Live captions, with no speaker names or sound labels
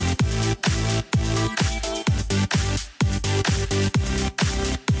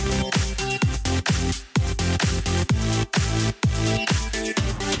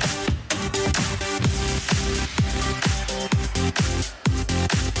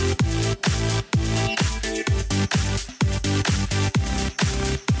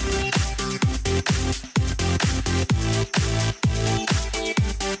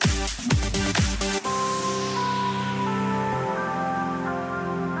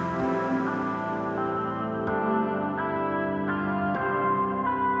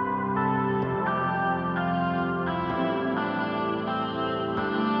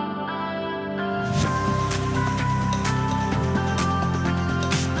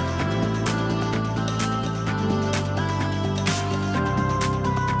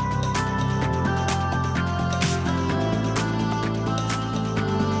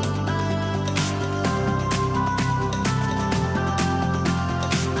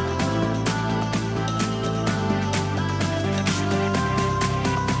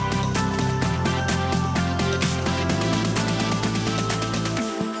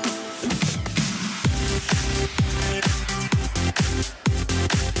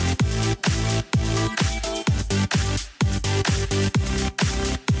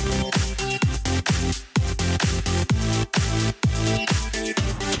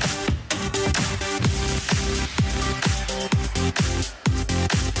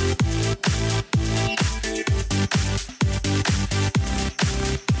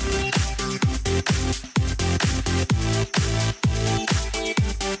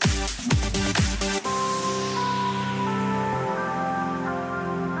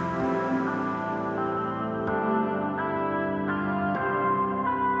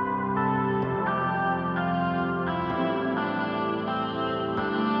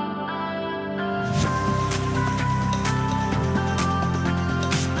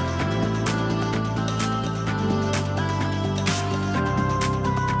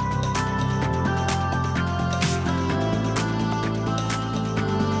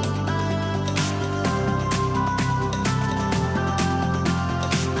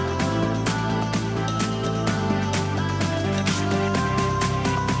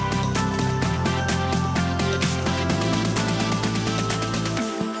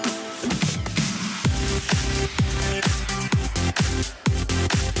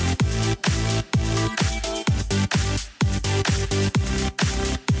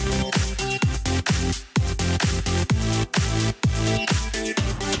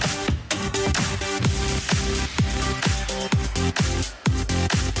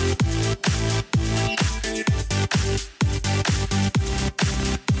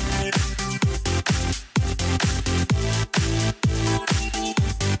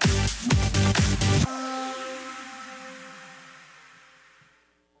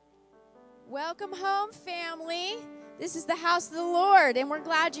Welcome home, family. This is the house of the Lord, and we're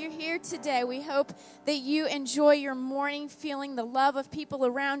glad you're here today. We hope that you enjoy your morning feeling the love of people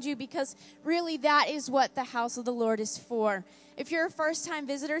around you, because really that is what the house of the Lord is for. If you're a first-time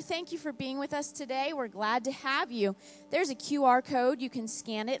visitor, thank you for being with us today. We're glad to have you. There's a QR code. You can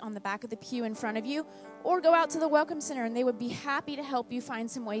scan it on the back of the pew in front of you, or go out to the Welcome Center, and they would be happy to help you find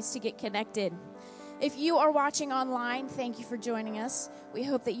some ways to get connected. If you are watching online, thank you for joining us. We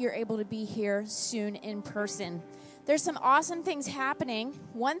hope that you're able to be here soon in person. There's some awesome things happening.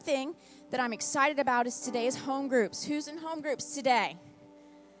 One thing that I'm excited about is today's home groups. Who's in home groups today?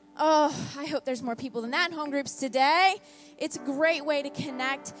 Oh, I hope there's more people than that in home groups today. It's a great way to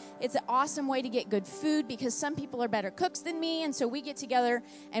connect. It's an awesome way to get good food, because some people are better cooks than me, and so we get together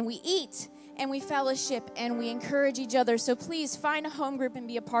and we eat and we fellowship and we encourage each other. So please find a home group and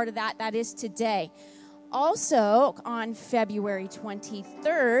be a part of that. That is today. Also, on February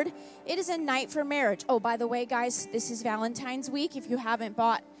 23rd, it is a night for marriage. Oh, by the way, guys, this is Valentine's week. If you haven't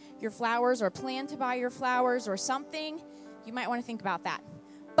bought your flowers or plan to buy your flowers or something, you might want to think about that.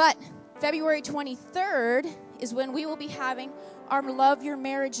 But February 23rd is when we will be having our Love Your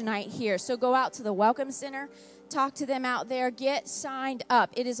Marriage night here. So go out to the Welcome Center, talk to them out there, get signed up.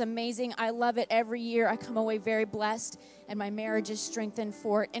 It is amazing. I love it every year. I come away very blessed, and my marriage is strengthened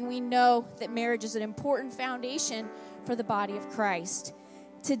for it. And we know that marriage is an important foundation for the body of Christ.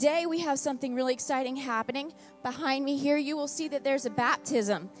 Today we have something really exciting happening. Behind me here, you will see that there's a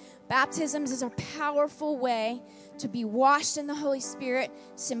baptism. Baptisms is a powerful way to be washed in the Holy Spirit,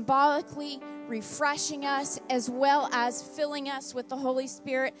 symbolically refreshing us, as well as filling us with the Holy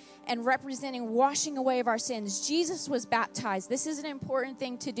Spirit and representing washing away of our sins. Jesus was baptized. This is an important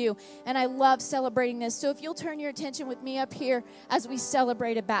thing to do, and I love celebrating this. So if you'll turn your attention with me up here as we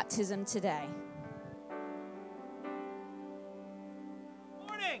celebrate a baptism today.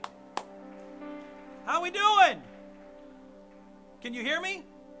 Morning. How we doing? Can you hear me?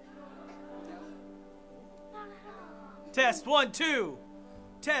 Test 1, 2.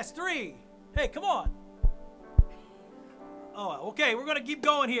 Test 3. Hey, come on. Oh, okay, we're going to keep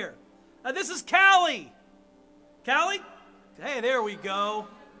going here. This is Callie. Callie? Hey, there we go.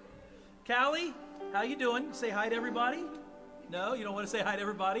 Callie, how you doing? Say hi to everybody? No, you don't want to say hi to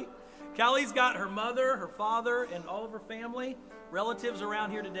everybody? Callie's got her mother, her father, and all of her family, relatives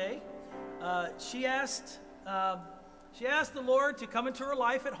around here today. She asked the Lord to come into her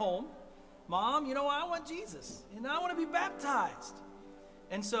life at home. Mom, you know, I want Jesus, and I want to be baptized.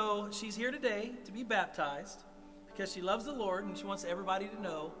 And so she's here today to be baptized because she loves the Lord, and she wants everybody to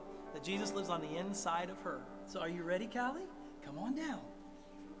know that Jesus lives on the inside of her. So are you ready, Callie? Come on down.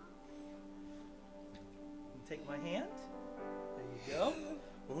 Take my hand. There you go.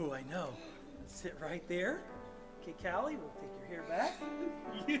 Oh, I know. Sit right there. Okay, Callie, we'll take your hair back.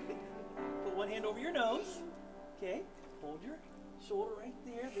 Put one hand over your nose. Okay, hold your shoulder right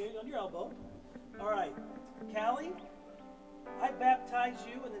there, on your elbow. All right, Callie, I baptize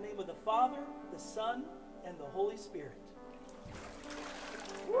you in the name of the Father, the Son, and the Holy Spirit.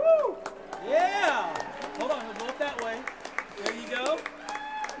 Woo! Yeah! Hold on, we'll go up that way. There you go.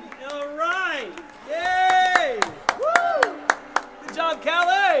 All right! Yay! Woo! Good job,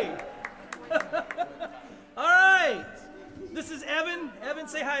 Callie! All right. This is Evan. Evan,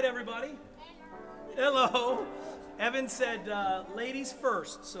 say hi to everybody. Hello. Evan said ladies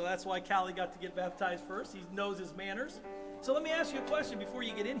first, so that's why Callie got to get baptized first. He knows his manners. So let me ask you a question before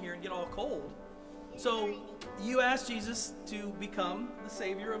you get in here and get all cold. So you asked Jesus to become the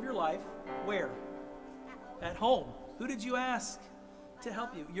Savior of your life. Where? At home. Who did you ask to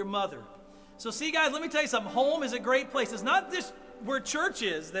help you? Your mother. So see, guys, let me tell you something. Home is a great place. It's not just where church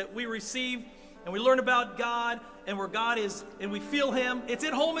is that we receive and we learn about God and where God is and we feel Him. It's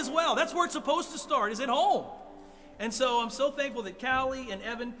at home as well. That's where it's supposed to start, is at home. And so I'm so thankful that Callie and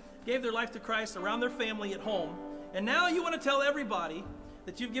Evan gave their life to Christ around their family at home. And now you want to tell everybody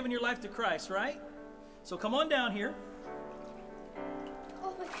that you've given your life to Christ, right? So come on down here.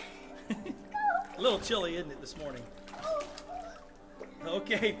 A little chilly, isn't it, this morning?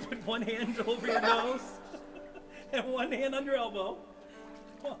 Okay, put one hand over your nose and one hand on your elbow.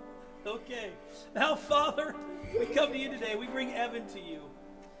 Okay. Now, Father, we come to you today. We bring Evan to you.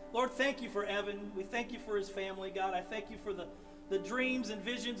 Lord, thank you for Evan. We thank you for his family, God. I thank you for the dreams and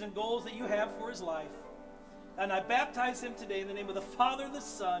visions and goals that you have for his life. And I baptize him today in the name of the Father, the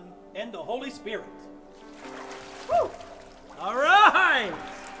Son, and the Holy Spirit. Woo! All right.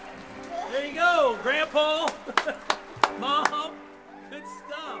 There you go, Grandpa. Mom. Good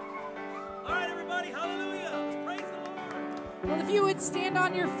stuff. All right, everybody. Hallelujah. Let's praise the Lord. Well, if you would stand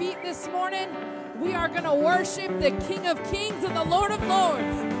on your feet this morning, we are going to worship the King of Kings and the Lord of Lords.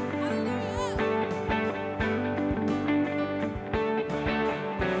 Hallelujah.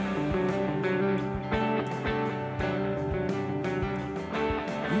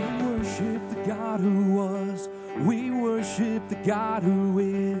 God who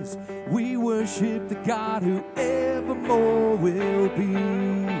is. We worship the God who evermore will be.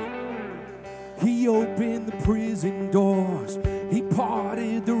 He opened the prison doors. He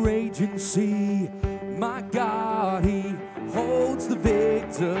parted the raging sea. My God, He holds the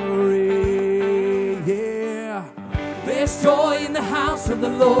victory. Yeah. There's joy in the house of the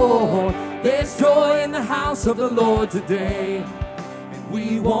Lord. There's joy in the house of the Lord today. And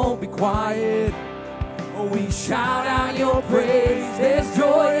we won't be quiet. Oh, we shout out your praise. There's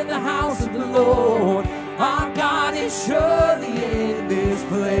joy in the house of the Lord. Our God is surely in this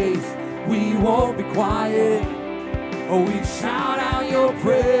place. We won't be quiet. Oh, we shout out your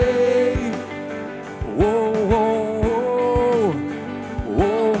praise. Whoa, whoa,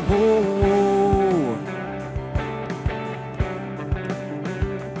 whoa, whoa, whoa.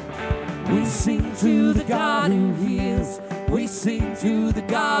 We sing to the God who heals. We sing to the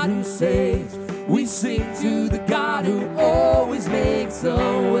God who saves. We sing to the God who always makes a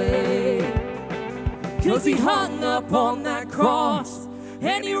way. 'Cause He hung up on that cross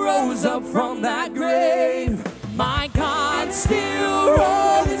and He rose up from that grave. My God, still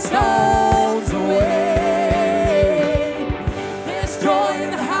rolling stones away. There's joy in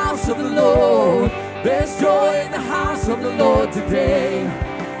the house of the Lord. There's joy in the house of the Lord today.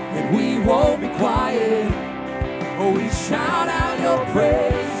 And we won't be quiet. Oh, we shout out your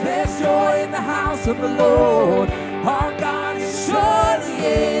praise. There's joy in the house of the Lord. Our God is surely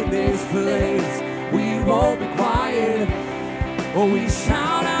in this place. We won't be quiet. Oh, we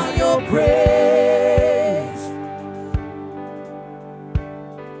shout out your praise.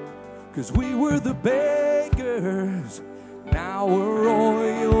 'Cause we were the beggars, now we're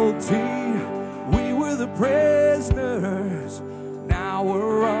royalty. We were the prisoners, now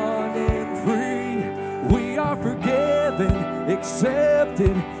we're running free. We are forgiven,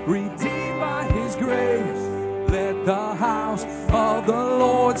 accepted, redeemed by His grace. Let the house of the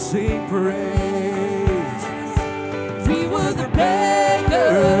Lord sing praise. We were the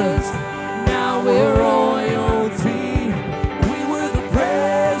beggars, now we're royalty. We were the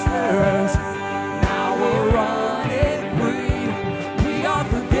prisoners, now we're running free. We are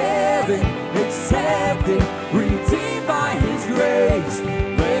forgiven, accepted, redeemed by His grace.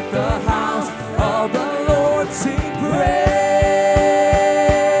 Let the house of the Lord sing praise.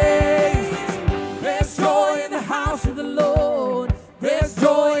 There's joy in the house of the Lord. There's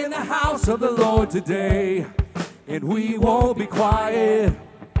joy in the house of the Lord today. And we won't be quiet.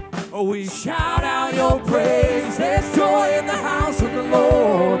 Oh, we shout out your praise. There's joy in the house of the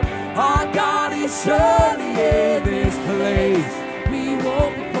Lord. Our God is surely in this place. We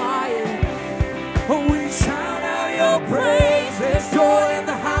won't be quiet. Oh, we shout out your praise. There's joy in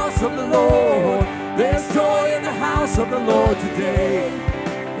the house of the Lord. There's joy in the house of the Lord today.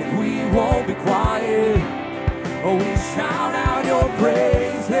 And we won't be quiet. Oh, we shout out your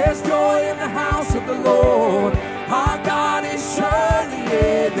praise. There's joy in the house of the Lord. Our God is surely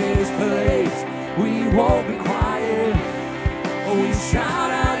in this place. We won't be quiet. Oh, we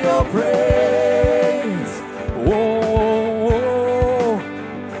shout out your praise. Whoa, whoa,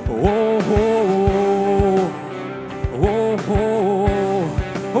 whoa, whoa, whoa.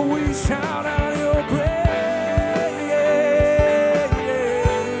 Oh, we shout out your praise.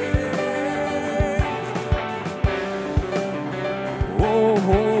 Whoa,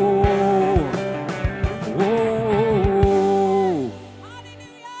 whoa.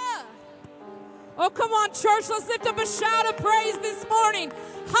 Oh, come on, church. Let's lift up a shout of praise this morning.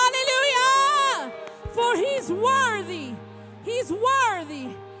 Hallelujah! For He's worthy. He's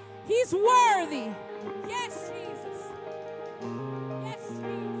worthy. He's worthy. Yes, Jesus. Yes, Jesus. Yes,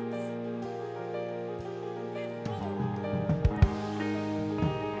 Lord.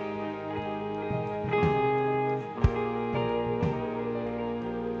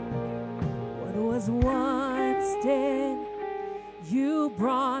 What was once dead, You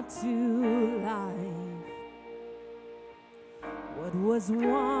brought to life. What was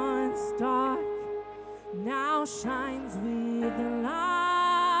once dark now shines with the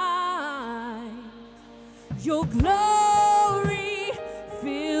light. Your glory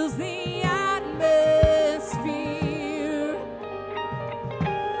fills the atmosphere.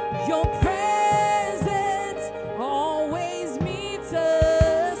 Your presence always meets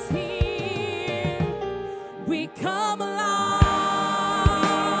us here. We come alive.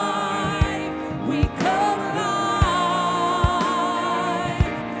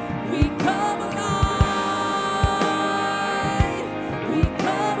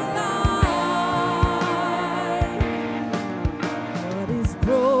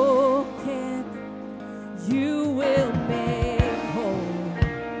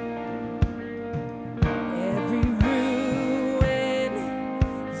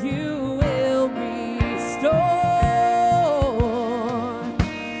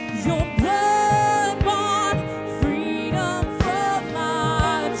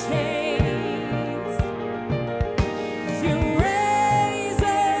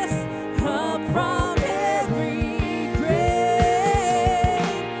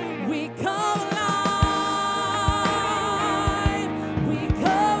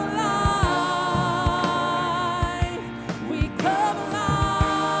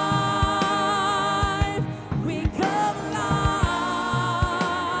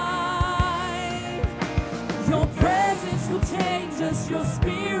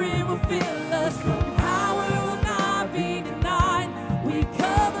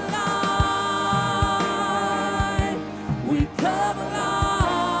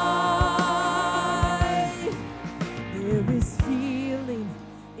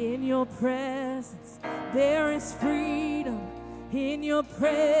 in your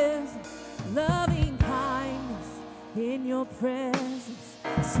presence, loving kindness in your presence,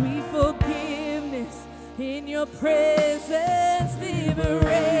 sweet forgiveness in your presence,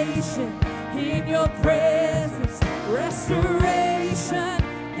 liberation in your presence, restoration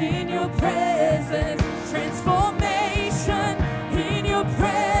in your presence, transformation in your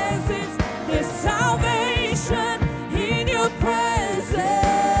presence, there's salvation in your presence.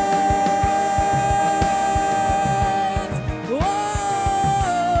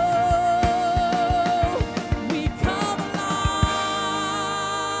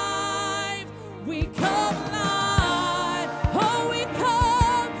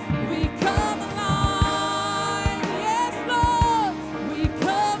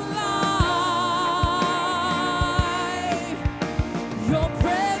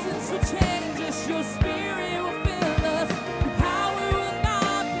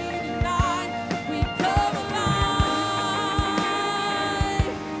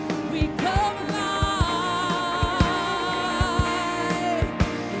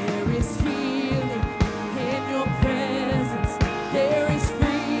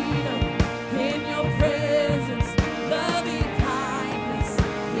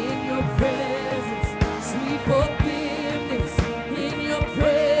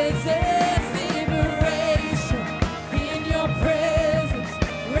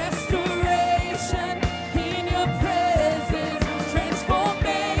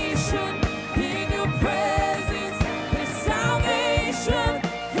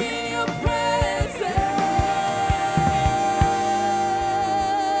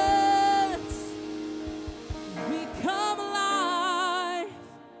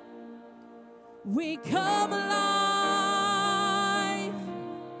 We come alive.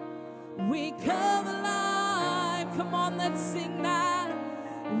 We come alive. Come on, let's sing that.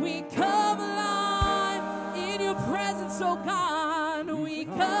 We come alive in your presence, oh God. We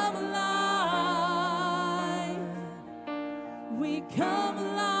come alive. We come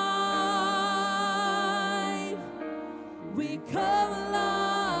alive. We come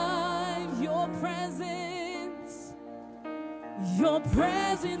alive. Your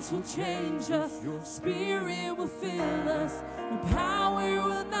presence will change us. Your spirit will fill us. Your power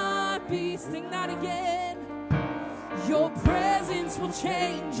will not be. Sing that again. Your presence will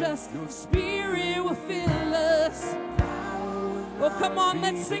change us. Your spirit will fill us. Oh, come on,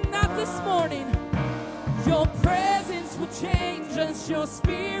 let's sing that this morning. Your presence will change us. Your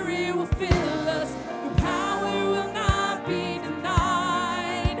spirit will fill us. Your power will not be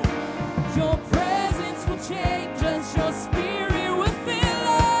denied. Your presence will change us. Your spirit will fill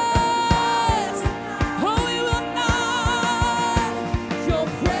us. Oh, we will not. Your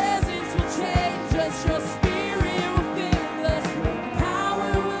presence will change us. Your spirit will fill us. Your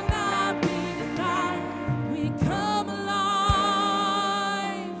power will not be denied. We come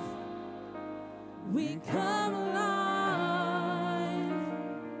alive. We come alive.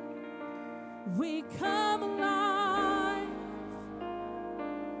 We come alive.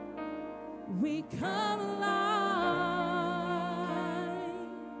 We come alive.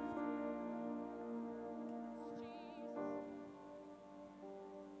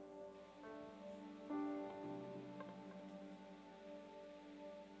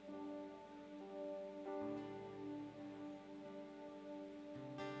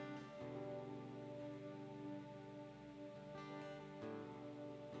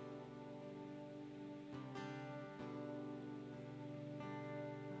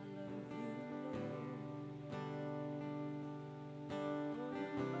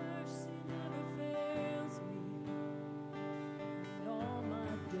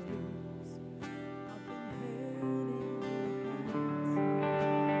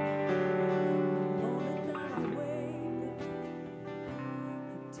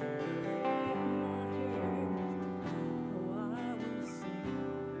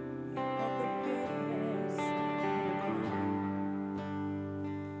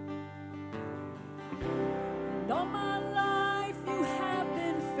 All my life you have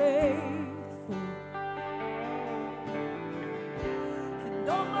been faithful, and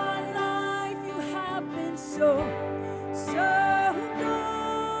all my life you have been so good.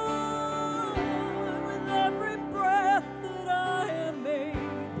 With every breath that I am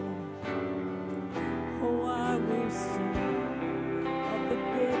able, oh, I will sing of the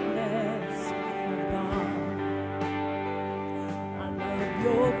goodness of God. I love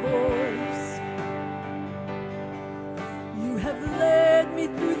your voice. You have led me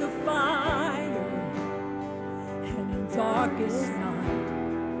through the fire, and in darkest night,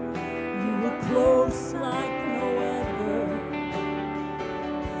 you were close like no other.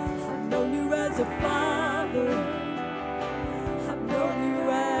 I've known you as a father, I've known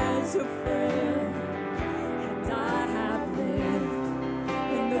was a friend, and I have lived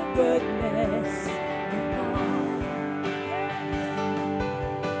in the goodness of God.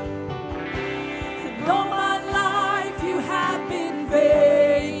 And all my life you have been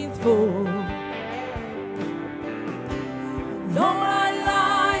faithful. And all my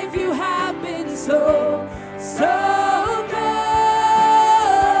life you have been so, so good.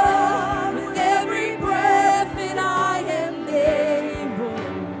 With every breath that I am able,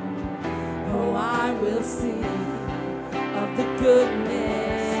 oh, I will sing of the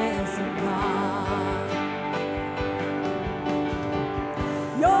goodness of God.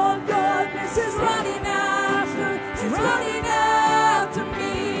 Your goodness is running after, it's running after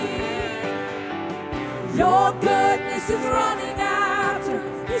me. Your goodness is running after,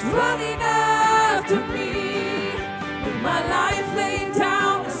 it's running after me. With my life laid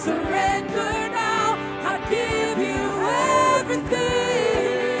down, I surrender now. I give you everything.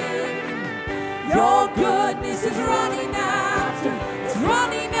 Your goodness is running after, it's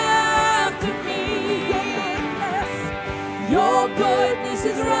running after me. Your goodness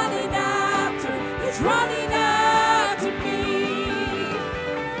is running after, it's running after me.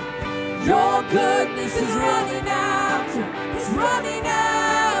 Your goodness is running after, it's running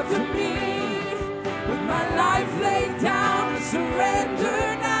after me. With my life laid down, I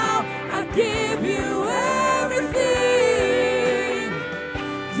surrender now. I give you everything.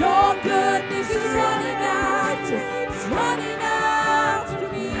 Your goodness is running after, it's running after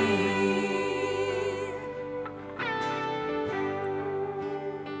me.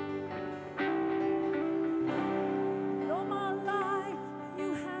 All my life you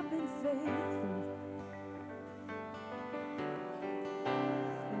have been faithful.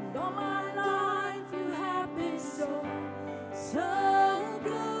 And all my life you have been so, so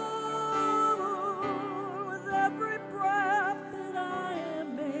good. With every breath that I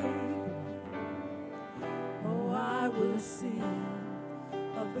am able, oh, I will sing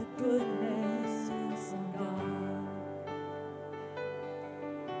of the goodness of God.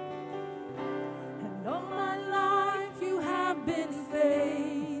 And all my life you have been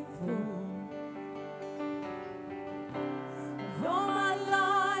faithful. And all my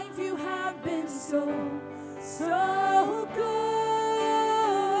life you have been so, so good.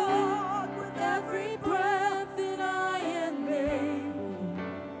 With every breath that I am able,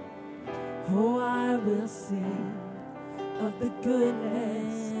 oh, I will sing of the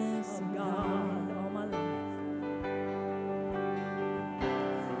goodness of God. All my life.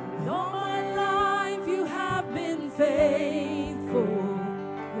 And all my life you have been faithful.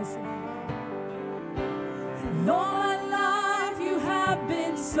 Listen. And all my life you have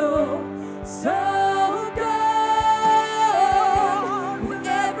been so, so good. With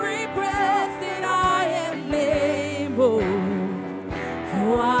every breath that I am able,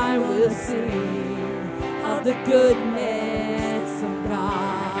 oh, I will sing of the goodness of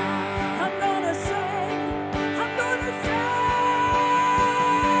God. I'm gonna sing, I'm gonna sing.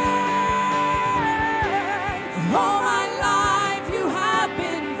 All my life you have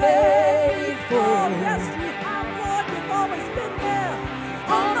been faithful. Yes, you have, Lord, you've always been there.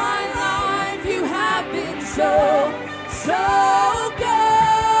 All my life you have been so, so good.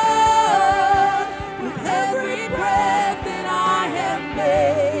 With every breath that I am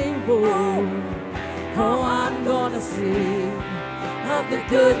able, oh, I'm gonna sing of the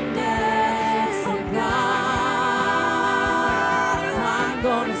goodness of God. I'm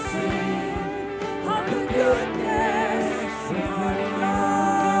gonna sing of the goodness of God.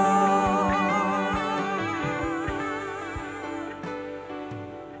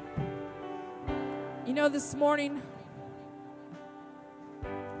 You know, this morning,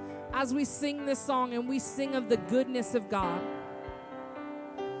 as we sing this song and we sing of the goodness of God,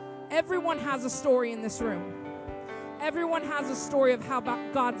 everyone has a story in this room. Everyone has a story of how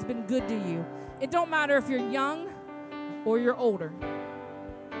God's been good to you. It don't matter if you're young or you're older.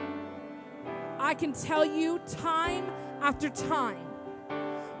 I can tell you time after time,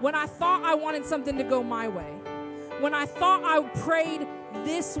 when I thought I wanted something to go my way, when I thought I prayed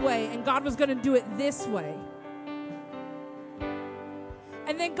this way and God was going to do it this way,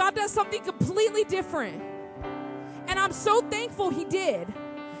 and then God does something completely different. And I'm so thankful He did.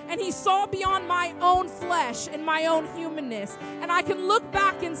 And He saw beyond my own flesh and my own humanness. And I can look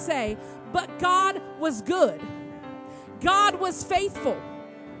back and say, but God was good. God was faithful.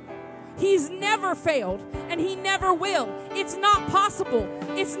 He's never failed, and He never will. It's not possible.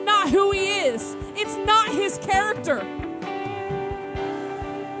 It's not who He is. It's not His character.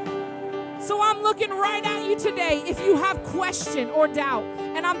 So I'm looking right at you today if you have question or doubt.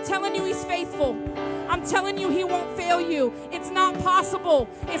 And I'm telling you He's faithful. I'm telling you, he won't fail you. It's not possible.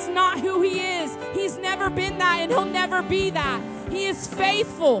 It's not who he is. He's never been that, and he'll never be that. He is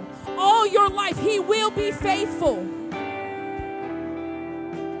faithful. All your life, he will be faithful.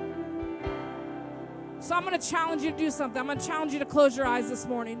 So I'm going to challenge you to do something. I'm going to challenge you to close your eyes this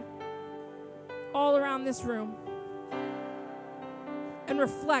morning, all around this room, and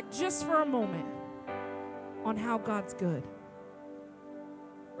reflect just for a moment on how God's good.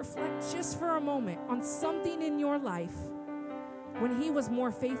 Reflect just for a moment on something in your life when he was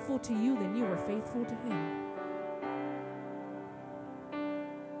more faithful to you than you were faithful to him.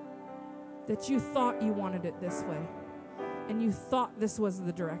 That you thought you wanted it this way, and you thought this was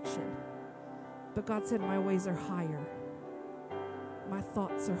the direction. But God said, my ways are higher. My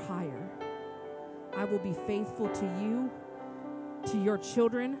thoughts are higher. I will be faithful to you, to your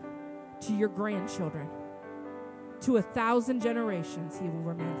children, to your grandchildren. To 1,000 generations, he will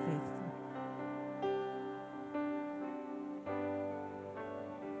remain faithful.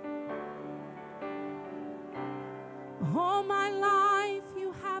 All my life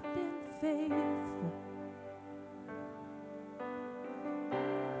you have been faithful.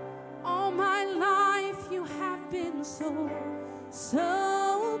 All my life you have been so,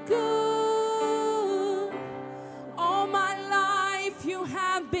 so good. All my life you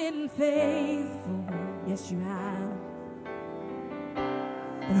have been faithful. Yes, you have.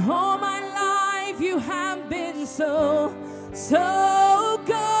 And all my life you have been so, so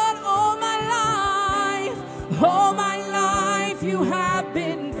good. All my life you have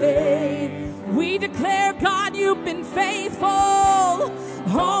been faithful. We declare, God, you've been faithful.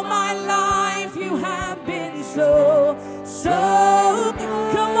 All my life you have been so, so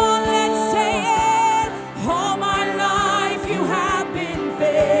good. Come on, let's say it. All my life you have been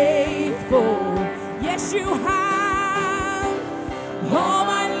faithful. Yes, you have. All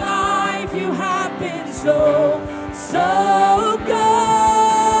my life you have been so, so good.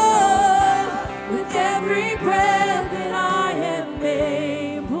 With every breath that I am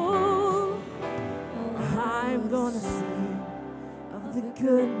able, I'm gonna sing of the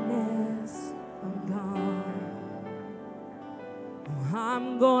goodness of God.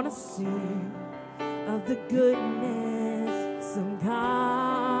 I'm gonna sing of the goodness of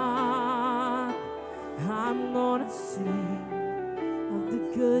God. I'm gonna sing of the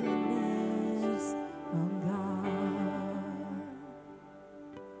goodness of God.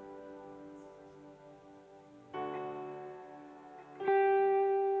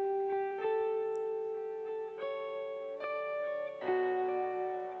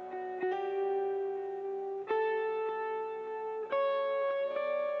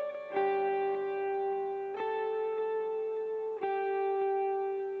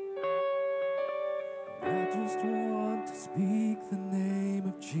 I just want to speak the name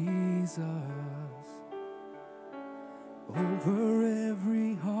of Jesus over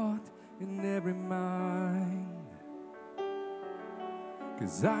every heart and every mind.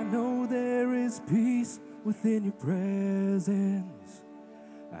 'Cause I know there is peace within your presence.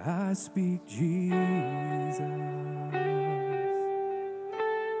 I speak Jesus.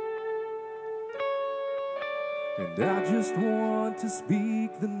 And I just want to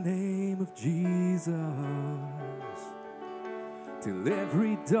speak the name of Jesus till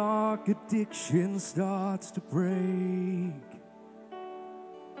every dark addiction starts to break,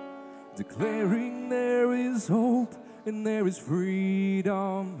 declaring there is hope and there is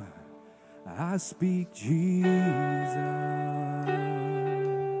freedom. I speak Jesus.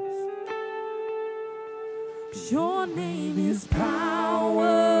 Your name is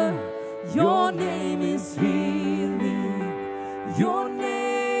power. Your name is healing. Your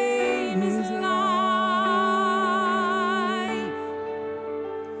name is life.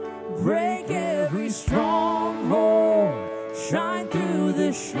 Break every stronghold. Shine through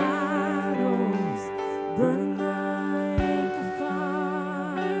the shadows. Burn like a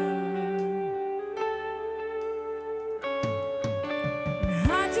fire.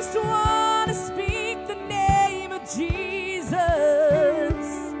 And I just want to speak the name of Jesus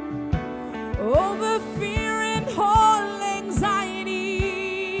over fear and all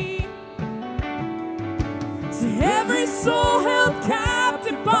anxiety. To every soul held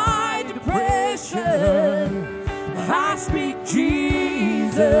captive by depression, I speak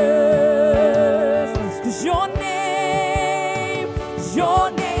Jesus. 'Cause your name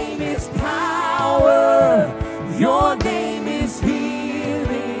is power. Your name is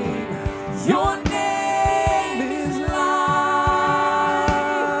healing. Your name is life.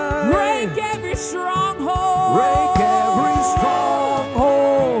 Break every stronghold. Break every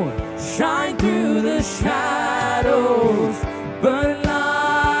stronghold. Shine through the shadows. Burn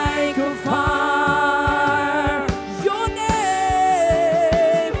like a fire.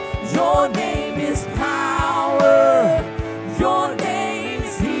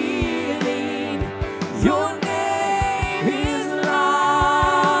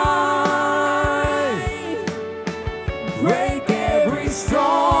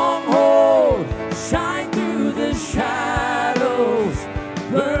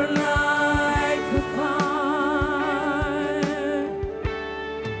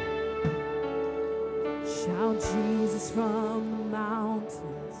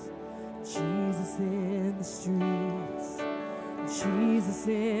 Jesus in the streets, Jesus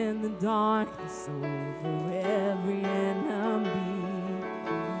in the darkness over every enemy.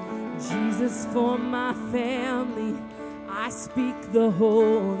 Jesus for my family, I speak the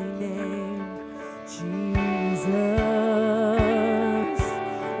holy name, Jesus.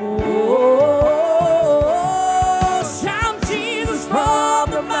 Oh, shout Jesus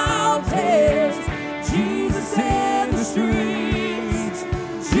from the mountains, Jesus in the streets,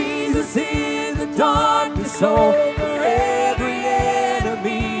 Jesus in the darkness over every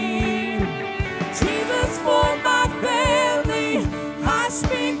enemy. Jesus for my family, I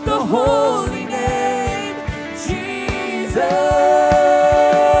speak the holy name, Jesus.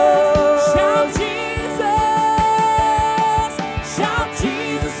 Shout Jesus, shout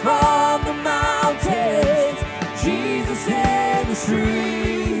Jesus from the mountains, Jesus in the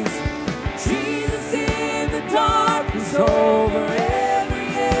streets, Jesus in the darkness over every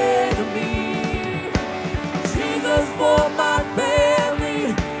enemy. Jesus for my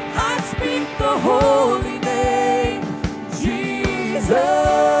family, I speak the holy name, Jesus.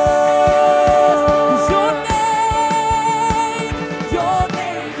 Your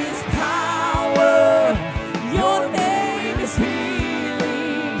name is power, your name is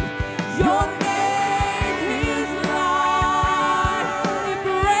healing, your name is life. It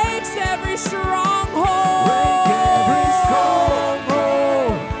breaks every stronghold. Break every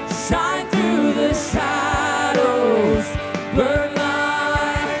stronghold. Shine through the shadows. Burn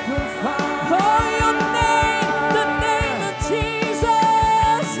like a fire. Oh, your name, the name of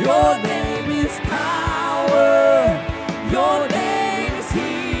Jesus. Your name is power. Your name is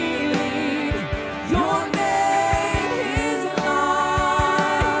healing. Your name is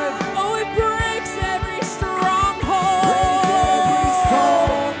life. Oh, it breaks every stronghold.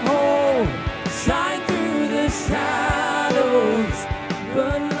 Shine through the shadows.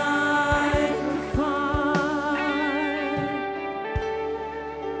 Burn like a fire.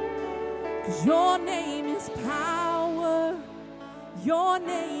 'Cause your name is power. Your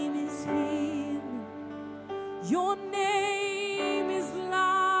name is healing. Your name is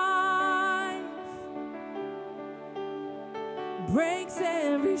life. Breaks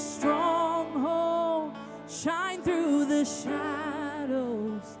every stronghold. Shine through the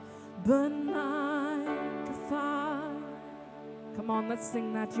shadows. Burn like a fire. Come on, let's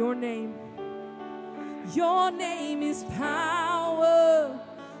sing that. Your name. Your name is power.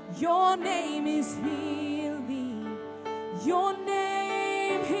 Your name is healing. Your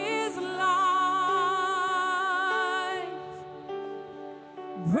name is life.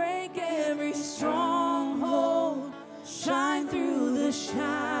 Break every stronghold. Shine through the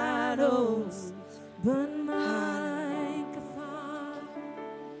shadows. Burn like a fire.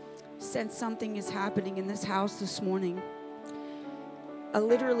 Sense something is happening in this house this morning. I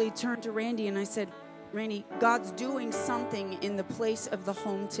literally turned to Randy and I said, Randy, God's doing something in the place of the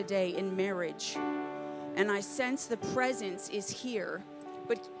home today in marriage. And I sense the presence is here.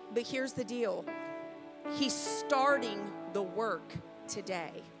 But here's the deal. He's starting the work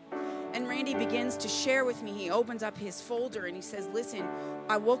today. And Randy begins to share with me. He opens up his folder and he says, listen,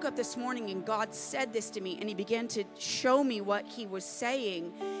 I woke up this morning and God said this to me. And he began to show me what he was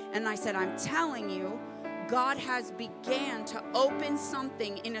saying. And I said, I'm telling you, God has began to open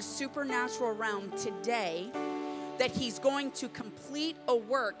something in a supernatural realm today that he's going to complete a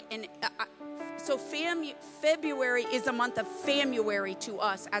work. And so February is a month of Famuary to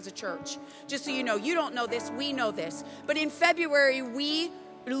us as a church. Just so you know, you don't know this, we know this. But in February, we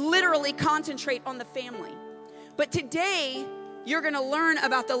literally concentrate on the family. But today, you're going to learn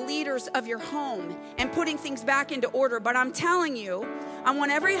about the leaders of your home and putting things back into order. But I'm telling you, I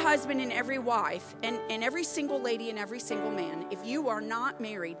want every husband and every wife and every single lady and every single man, if you are not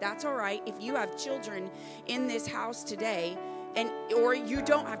married, that's all right. If you have children in this house today, or you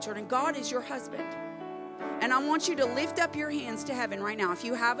don't have children, God is your husband. And I want you to lift up your hands to heaven right now. If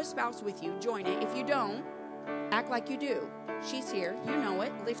you have a spouse with you, join it. If you don't, act like you do. She's here. You know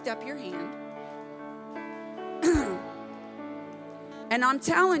it. Lift up your hand. And I'm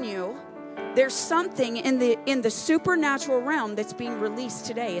telling you, there's something in the supernatural realm that's being released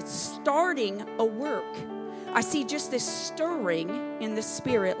today. It's starting a work. I see just this stirring in the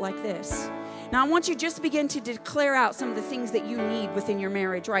spirit like this. Now, I want you to just begin to declare out some of the things that you need within your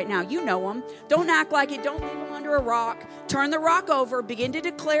marriage right now. You know them. Don't act like it. Don't leave them under a rock. Turn the rock over. Begin to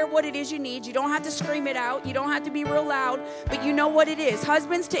declare what it is you need. You don't have to scream it out. You don't have to be real loud, but you know what it is.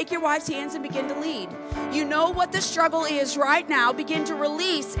 Husbands, take your wife's hands and begin to lead. You know what the struggle is right now. Begin to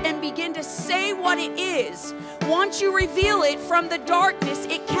release and begin to say what it is. Once you reveal it from the darkness,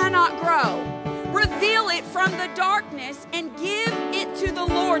 it cannot grow. Reveal it from the darkness and give it to the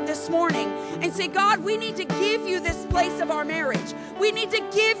Lord Lord this morning and say, God, we need to give you this place of our marriage. We need to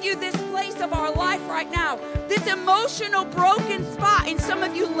give you this place of our life right now. This emotional broken spot in some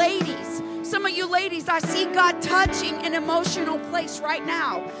of you ladies. Some of you ladies, I see God touching an emotional place right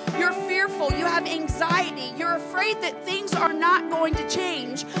now. You're fearful. You have anxiety. You're afraid that things are not going to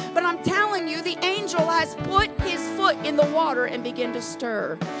change. But I'm telling you, the angel has put his foot in the water and begun to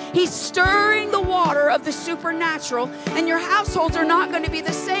stir. He's stirring the water of the supernatural, and your households are not going to be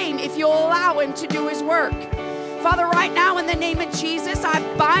the same if you'll allow him to do his work. Father, right now in the name of Jesus, I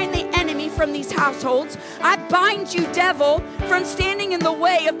bind the enemy from these households. I bind you, devil, from standing in the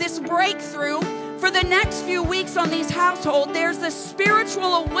way of this breakthrough for the next few weeks on these households. There's a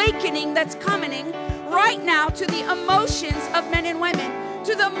spiritual awakening that's coming right now to the emotions of men and women,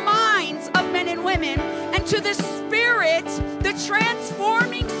 to the minds of men and women, and to the spirit, the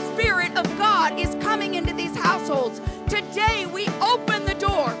transforming spirit of God is coming into these households. Today we open the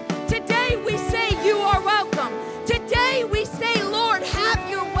door. Today we say you are welcome. Today we say, Lord, have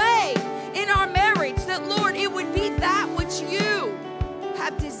your way in our marriage, that, Lord, it would be that which you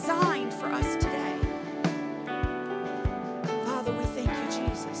have designed for us today. Father, we thank you,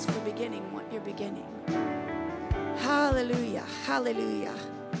 Jesus, for beginning what you're beginning. Hallelujah, hallelujah.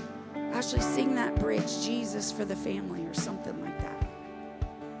 Actually, sing that bridge, Jesus for the family, or something like that.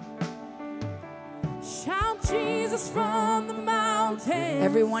 Shout Jesus from the mountains.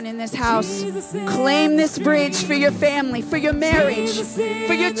 Everyone in this house, claim this bridge for your family, for your marriage,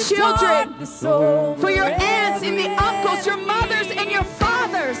 for your children, for your aunts and the uncles, your mothers and your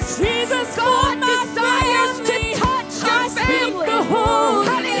fathers. Jesus, God desires to touch your family.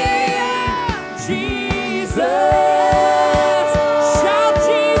 Hallelujah. Jesus. Shout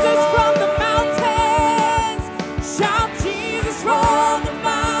Jesus from the mountains. Shout Jesus from the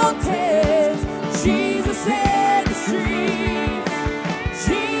mountains. Jesus in the streets.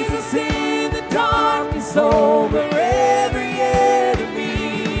 Jesus in the darkness over every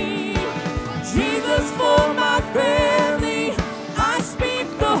enemy. Jesus for my family. I speak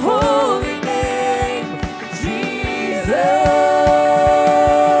the holy name. Jesus.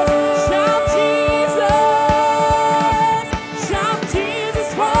 Shout Jesus. Shout Jesus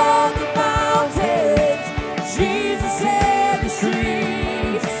from the mountains. Jesus in the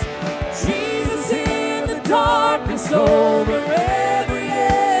streets. Jesus in the darkness over every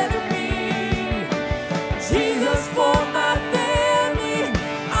enemy. Jesus for my family.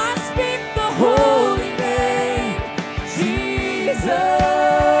 I speak the holy name. Jesus.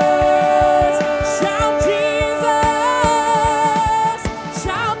 Shout Jesus.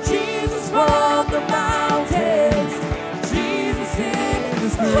 Shout Jesus from the mountains. Jesus in the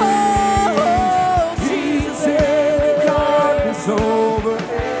streets. Jesus in the darkness over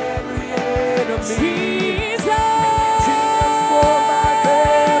every enemy. Jesus. For my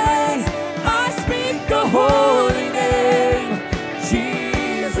family. I speak the holy name.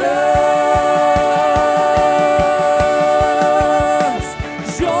 Jesus.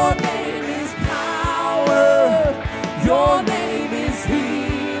 Your name is power. Your name is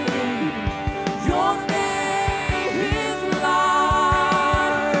healing. Your name is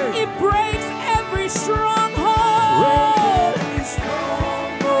life. It breaks every stronghold. Every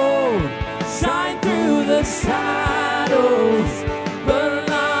stronghold. Shine through the shadows. Burn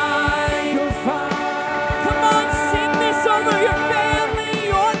like a fire. Come on, sing this over your family.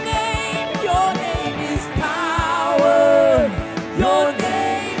 Your name is power. Your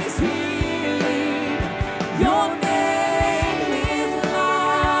name is healing. Your name is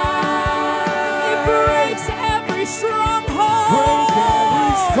life. It breaks every stronghold. Break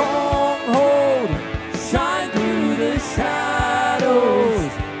every stronghold. Shine through the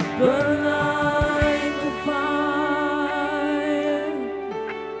shadows. Burn like a fire.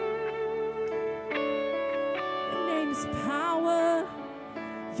 Your name is power.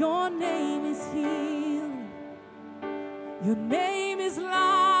 Your name is healing. Your name is life.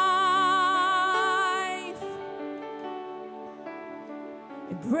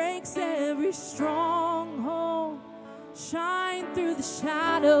 It breaks every stronghold. Shine through the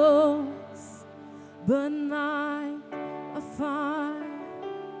shadows. Burn like a fire.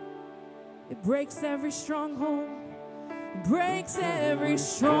 It breaks every stronghold. It breaks every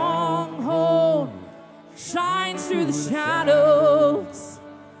stronghold. Shines through the shadows.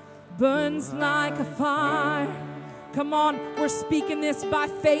 Burns like a fire. Come on, we're speaking this by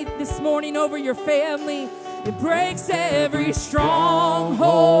faith this morning over your family. It breaks every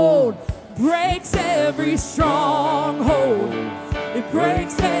stronghold. Breaks every stronghold. It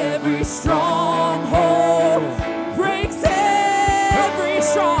breaks every stronghold. Breaks every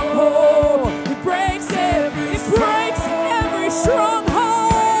stronghold. It breaks every stronghold.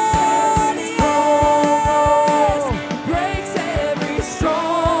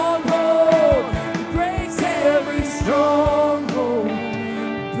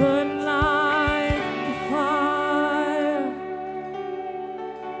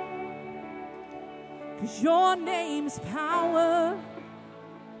 'Cause your name is power.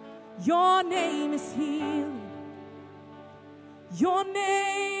 Your name is healing. Your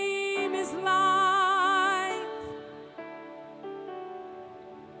name is life.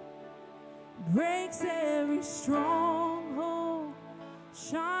 Breaks every stronghold.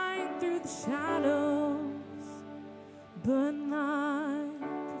 Shine through the shadows. Burn like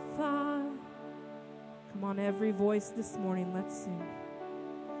a fire. Come on, every voice this morning, let's sing.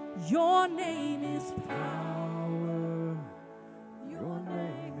 Your name is power. Your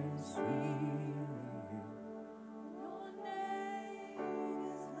name is healing. Your name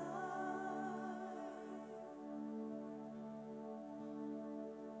is life.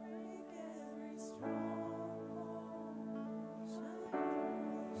 Break every stronghold. Shine through the shadows.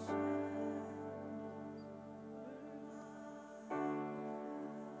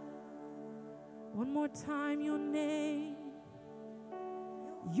 One more time, your name.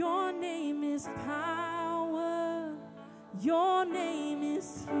 Your name is power. Your name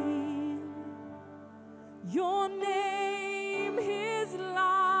is healing. Your name is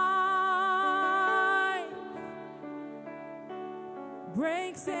life.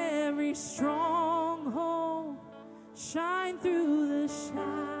 Breaks every stronghold. Shine through the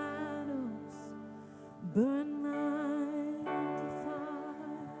shadows. Burn like a fire.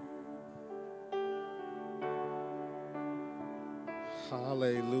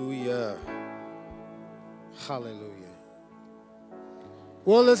 Hallelujah. Hallelujah.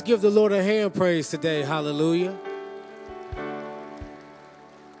 Well, let's give the Lord a hand praise today. Hallelujah.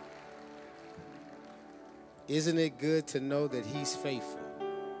 Isn't it good to know that he's faithful?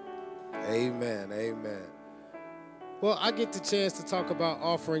 Amen. Amen. Well, I get the chance to talk about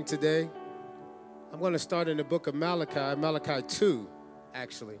offering today. I'm going to start in the book of Malachi, Malachi 2,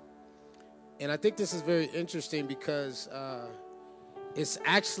 actually. And I think this is very interesting because it's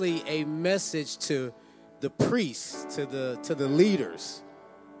actually a message to the priests, to the leaders.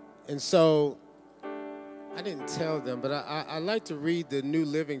 And so I didn't tell them, but I like to read the New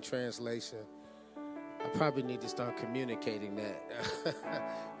Living Translation. I probably need to start communicating that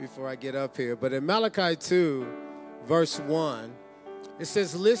before I get up here. But in Malachi 2, verse 1, it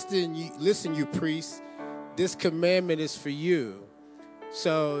says, listen, you priests, this commandment is for you.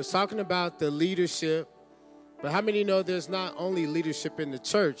 So it's talking about the leadership. But how many know there's not only leadership in the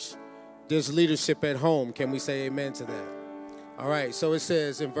church, there's leadership at home? Can we say amen to that? All right, so it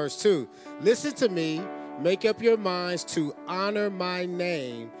says in verse 2, listen to me, make up your minds to honor my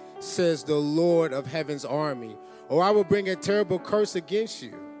name, says the Lord of heaven's army, or I will bring a terrible curse against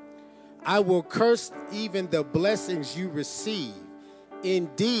you. I will curse even the blessings you receive.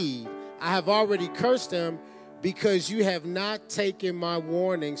 Indeed, I have already cursed them because you have not taken my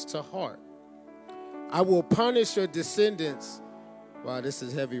warnings to heart. I will punish your descendants. Wow, this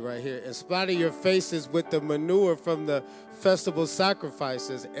is heavy right here. And splatter your faces with the manure from the festival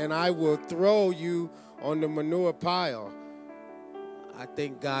sacrifices, and I will throw you on the manure pile. I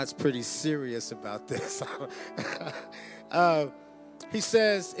think God's pretty serious about this. He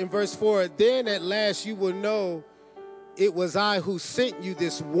says in verse 4, then at last you will know it was I who sent you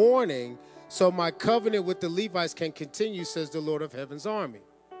this warning, so my covenant with the Levites can continue, says the Lord of heaven's army.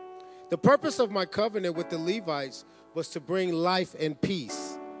 The purpose of my covenant with the Levites was to bring life and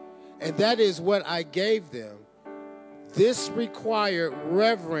peace, and that is what I gave them. This required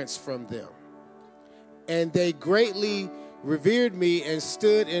reverence from them, and they greatly revered me and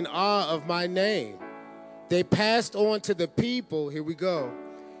stood in awe of my name. They passed on to the people, here we go.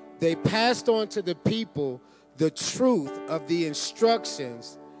 They passed on to the people the truth of the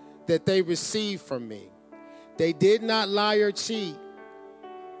instructions that they received from me. They did not lie or cheat.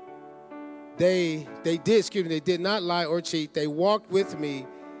 They did not lie or cheat. They walked with me,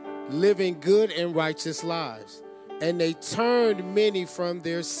 living good and righteous lives, and they turned many from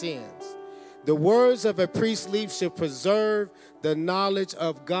their sins. The words of a priest's lips should preserve the knowledge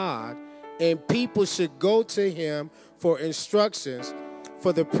of God, and people should go to him for instructions.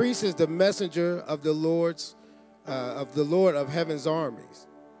 For the priest is the messenger of the Lord of heaven's armies.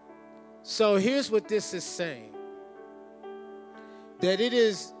 So here's what this is saying: that it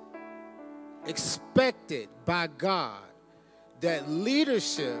is expected by God that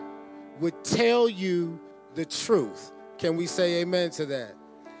leadership would tell you the truth. Can we say amen to that?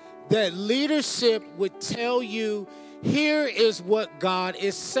 That leadership would tell you, here is what God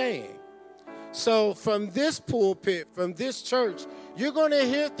is saying. So from this pulpit, from this church, you're going to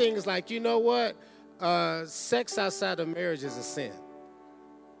hear things like, you know what? Sex outside of marriage is a sin.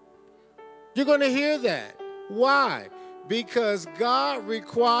 You're going to hear that. Why? Because God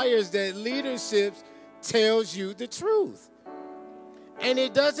requires that leadership tells you the truth. And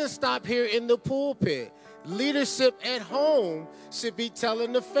it doesn't stop here in the pulpit. Leadership at home should be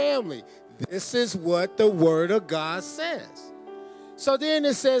telling the family, this is what the Word of God says. So then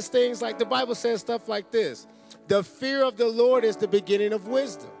it says things like, the Bible says stuff like this. The fear of the Lord is the beginning of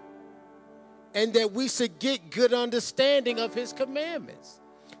wisdom. And that we should get good understanding of his commandments.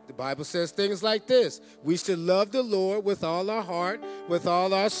 The Bible says things like this. We should love the Lord with all our heart, with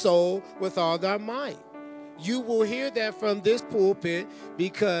all our soul, with all our might. You will hear that from this pulpit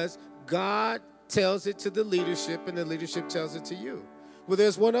because God tells it to the leadership and the leadership tells it to you. Well,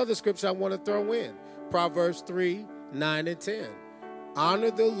 there's one other scripture I want to throw in. Proverbs 3, 9 and 10.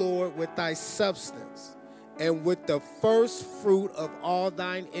 Honor the Lord with thy substance and with the first fruit of all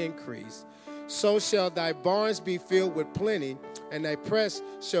thine increase. So shall thy barns be filled with plenty, and thy press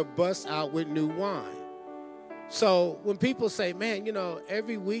shall bust out with new wine. So when people say, man, you know,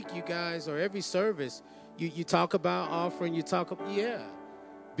 every week you guys, or every service, you talk about offering, yeah.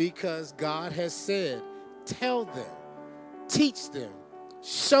 Because God has said, tell them, teach them,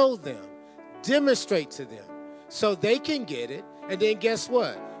 show them, demonstrate to them, so they can get it. And then guess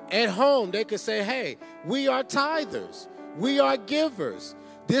what? At home, they can say, hey, we are tithers. We are givers.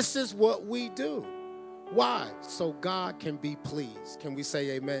 This is what we do. Why? So God can be pleased. Can we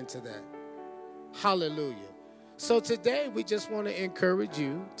say amen to that? Hallelujah. So today we just want to encourage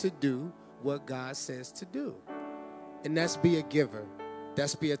you to do what God says to do. And that's be a giver.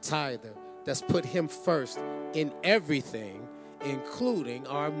 That's be a tither. That's put him first in everything, including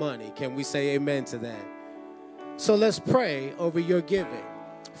our money. Can we say amen to that? So let's pray over your giving.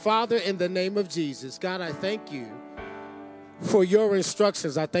 Father, in the name of Jesus, God, I thank you for your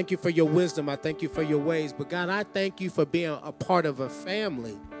instructions. I thank you for your wisdom. I thank you for your ways. But God, I thank you for being a part of a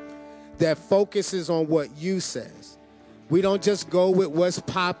family that focuses on what you says. We don't just go with what's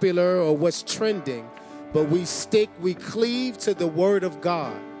popular or what's trending, but we cleave to the word of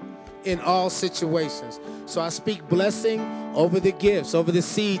God in all situations. So I speak blessing over the gifts, over the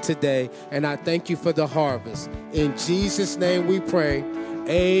seed today, and I thank you for the harvest. In Jesus' name we pray.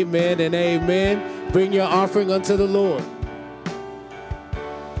 Amen and amen. Bring your offering unto the Lord.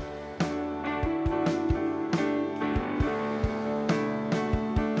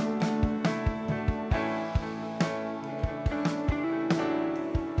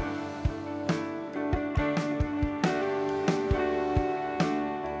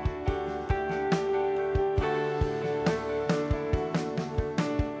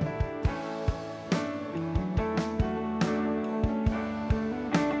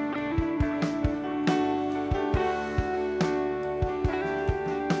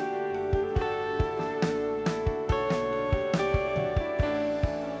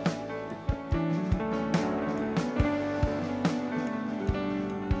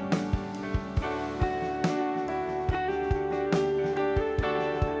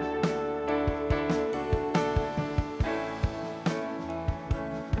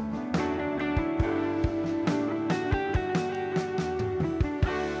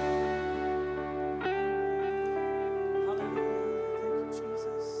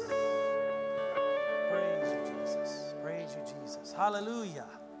 Hallelujah.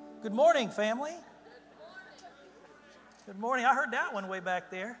 Good morning, family. Good morning. I heard that one way back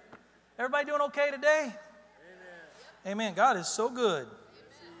there. Everybody doing okay today? Amen. Amen. God is so good.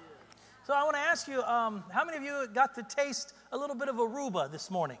 So I want to ask you, how many of you got to taste a little bit of Aruba this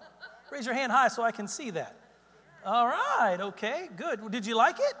morning? Raise your hand high so I can see that. All right. Okay. Good. Did you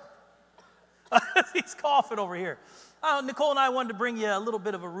like it? He's coughing over here. Nicole and I wanted to bring you a little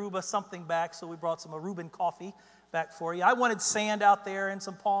bit of Aruba, something back, so we brought some Aruban coffee back for you. I wanted sand out there and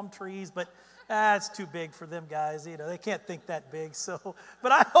some palm trees, but it's too big for them guys. You know, they can't think that big. So,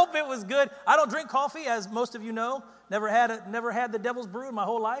 but I hope it was good. I don't drink coffee, as most of you know. Never had the Devil's Brew in my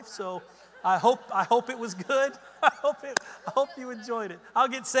whole life. So, I hope it was good. I hope you enjoyed it. I'll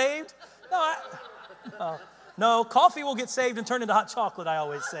get saved. No, coffee will get saved and turn into hot chocolate. I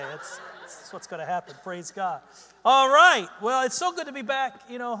always say that's what's going to happen. Praise God. All right. Well, it's so good to be back.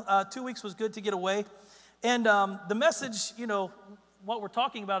 You know, 2 weeks was good to get away. And the message, you know, what we're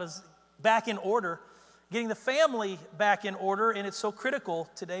talking about is back in order, getting the family back in order. And it's so critical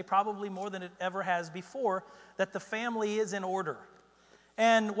today, probably more than it ever has before, that the family is in order.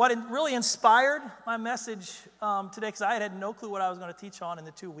 And what really inspired my message today, because I had no clue what I was going to teach on in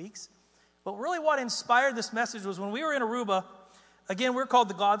the 2 weeks, but really what inspired this message was when we were in Aruba. Again, we're called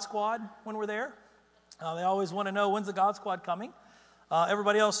the God Squad when we're there. They always want to know, when's the God Squad coming?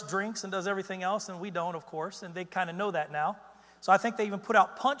 Everybody else drinks and does everything else, and we don't, of course, and they kind of know that now. So I think they even put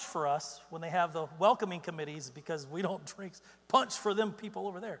out punch for us when they have the welcoming committees, because we don't drink. Punch for them people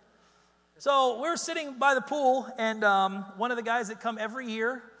over there. So we were sitting by the pool, and one of the guys that come every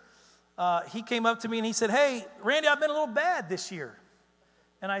year, he came up to me and he said, "Hey, Randy, I've been a little bad this year."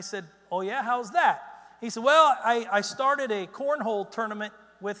 And I said, "Oh yeah, how's that?" He said, "Well, I started a cornhole tournament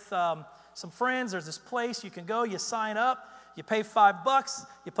with some friends. There's this place you can go, you sign up, you pay $5,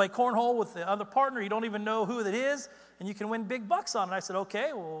 you play cornhole with the other partner, you don't even know who it is, and you can win big bucks on it." I said,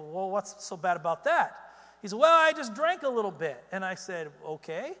 "Okay, well, what's so bad about that?" He said, "Well, I just drank a little bit." And I said,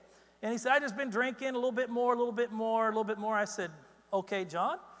 "Okay." And he said, "I just been drinking a little bit more, a little bit more, a little bit more." I said, "Okay,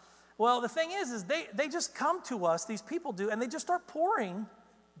 John." Well, the thing is they just come to us, these people do, and they just start pouring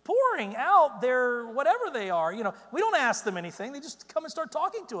out their whatever they are. You know, we don't ask them anything. They just come and start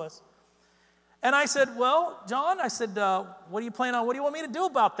talking to us. And I said, "Well, John," I said, what do you want me to do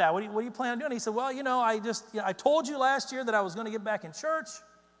about that? What do you plan on doing?" He said, "Well, I told you last year that I was going to get back in church.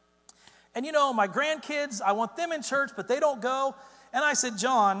 And, my grandkids, I want them in church, but they don't go." And I said,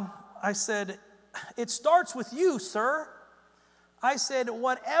 "John," I said, "it starts with you, sir." I said,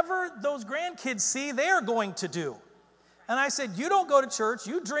 "Whatever those grandkids see, they're going to do." And I said, "You don't go to church.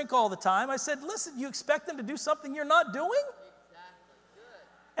 You drink all the time." I said, "Listen, you expect them to do something you're not doing?"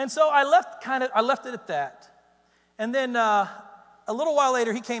 And so I left it at that. And then a little while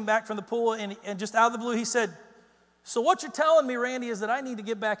later, he came back from the pool, and just out of the blue, he said, "So what you're telling me, Randy, is that I need to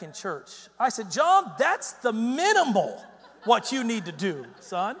get back in church." I said, "John, that's the minimal what you need to do,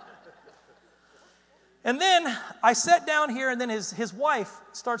 son." And then I sat down here, and then his wife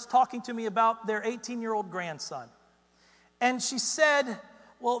starts talking to me about their 18-year-old grandson. And she said,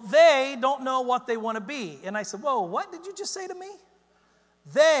 "Well, they don't know what they want to be." And I said, "Whoa, what did you just say to me?"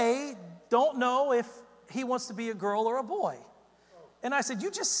 "They don't know if he wants to be a girl or a boy." And I said,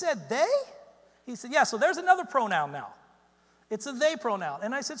 "You just said they?" He said, "Yeah, so there's another pronoun now. It's a they pronoun."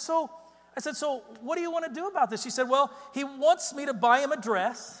 And I said, so what do you want to do about this?" She said, "Well, he wants me to buy him a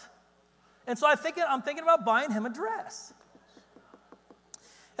dress. And so I'm thinking about buying him a dress."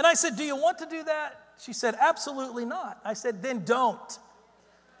 And I said, "Do you want to do that?" She said, "Absolutely not." I said, "Then don't.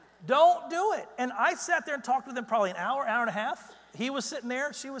 Don't do it." And I sat there and talked with him probably an hour and a half. He was sitting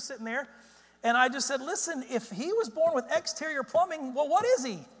there, she was sitting there. And I just said, "Listen, if he was born with exterior plumbing, well, what is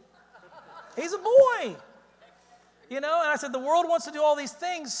he? He's a boy." And I said, the world wants to do all these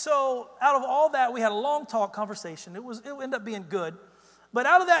things. So out of all that, we had a long conversation. It ended up being good. But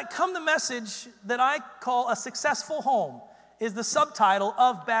out of that come the message that I call A Successful Home, is the subtitle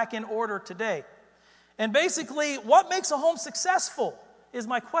of Back in Order today. And basically, what makes a home successful is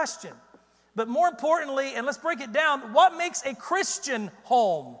my question. But more importantly, and let's break it down, what makes a Christian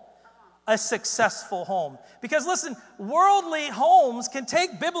home a successful home? Because listen, worldly homes can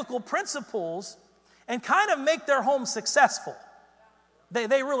take biblical principles and kind of make their home successful.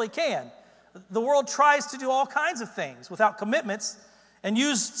 They really can. The world tries to do all kinds of things without commitments and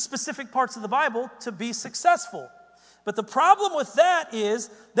use specific parts of the Bible to be successful. But the problem with that is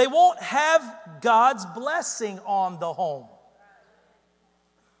they won't have God's blessing on the home.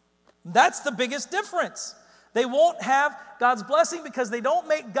 That's the biggest difference. They won't have God's blessing because they don't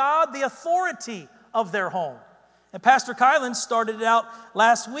make God the authority of their home. And Pastor Kylan started it out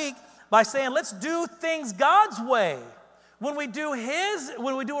last week by saying, let's do things God's way. When we do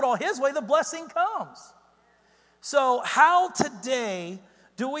it all His way, the blessing comes. So how today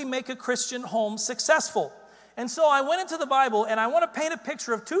do we make a Christian home successful? And so I went into the Bible, and I want to paint a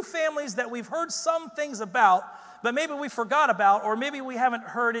picture of two families that we've heard some things about, but maybe we forgot about, or maybe we haven't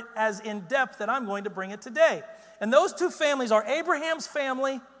heard it as in depth that I'm going to bring it today. And those two families are Abraham's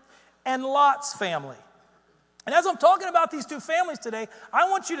family and Lot's family. And as I'm talking about these two families today, I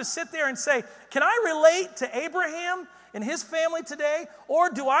want you to sit there and say, can I relate to Abraham and his family today, or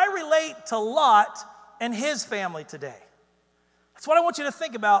do I relate to Lot and his family today? That's what I want you to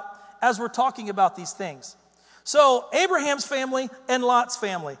think about as we're talking about these things. So, Abraham's family and Lot's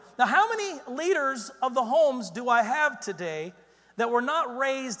family. Now, how many leaders of the homes do I have today that were not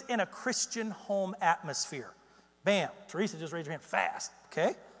raised in a Christian home atmosphere? Bam. Teresa just raised her hand fast.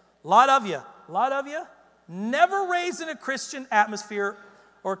 Okay. A lot of you. Never raised in a Christian atmosphere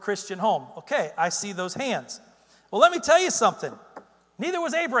or a Christian home. Okay, I see those hands. Well, let me tell you something. Neither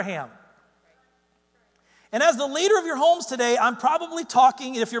was Abraham. And as the leader of your homes today, I'm probably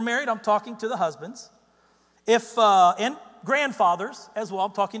talking, if you're married, I'm talking to the husbands. And grandfathers as well.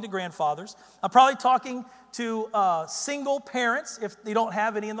 I'm talking to grandfathers. I'm probably talking to single parents if they don't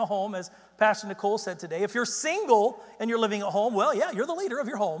have any in the home, as Pastor Nicole said today. If you're single and you're living at home, well, yeah, you're the leader of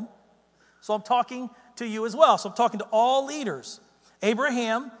your home. So I'm talking to you as well. So I'm talking to all leaders.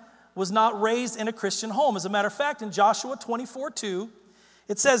 Abraham was not raised in a Christian home. As a matter of fact, in Joshua 24:2,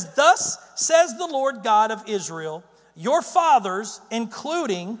 it says, "Thus says the Lord God of Israel, your fathers,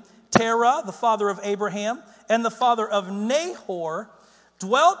 including Terah, the father of Abraham, and the father of Nahor,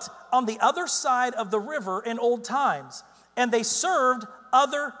 dwelt on the other side of the river in old times, and they served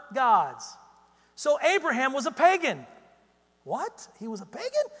other gods. So Abraham was a pagan. What? He was a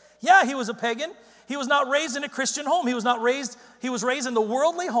pagan? Yeah, he was a pagan. He was not raised in a Christian home. He was raised in the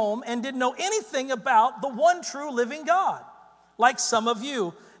worldly home and didn't know anything about the one true living God, like some of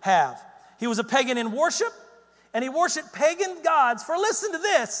you have. He was a pagan in worship, and he worshiped pagan gods for, listen to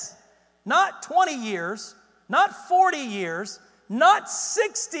this, not 20 years, not 40 years, not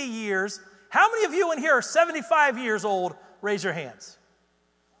 60 years. How many of you in here are 75 years old? Raise your hands.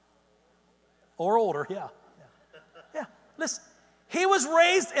 Or older, yeah. Listen, he was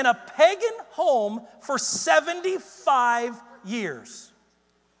raised in a pagan home for 75 years.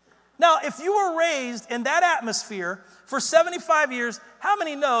 Now, if you were raised in that atmosphere for 75 years, how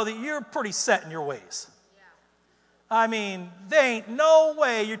many know that you're pretty set in your ways? I mean, there ain't no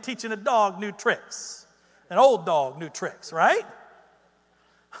way you're teaching a dog new tricks. An old dog new tricks, right?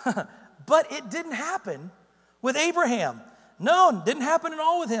 But it didn't happen with Abraham. No, it didn't happen at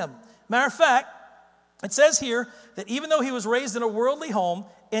all with him. Matter of fact, it says here that even though he was raised in a worldly home,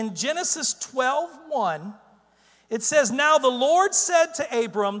 in Genesis 12:1, it says, "Now the Lord said to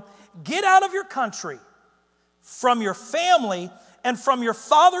Abram, get out of your country, from your family, and from your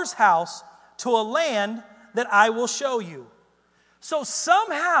father's house to a land that I will show you." So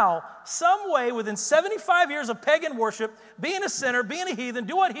somehow, some way, within 75 years of pagan worship, being a sinner, being a heathen,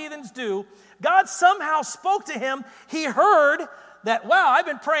 do what heathens do, God somehow spoke to him. He heard that, wow, I've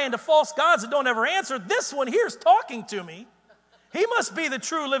been praying to false gods that don't ever answer. This one here's talking to me. He must be the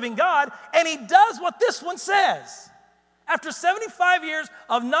true living God. And he does what this one says. After 75 years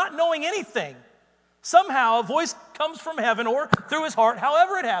of not knowing anything, somehow a voice comes from heaven or through his heart,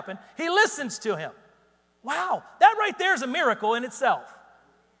 however it happened, he listens to him. Wow, that right there is a miracle in itself.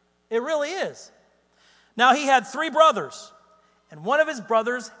 It really is. Now, he had 3 brothers, and one of his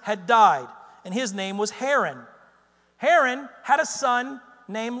brothers had died, and his name was Haran. Haran had a son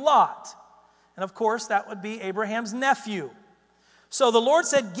named Lot, and of course, that would be Abraham's nephew. So the Lord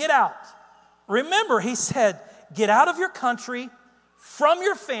said, get out. Remember, he said, get out of your country, from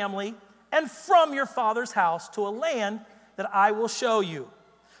your family, and from your father's house to a land that I will show you.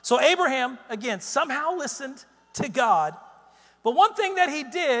 So Abraham, again, somehow listened to God. But one thing that he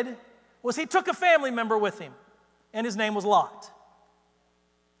did was he took a family member with him, and his name was Lot.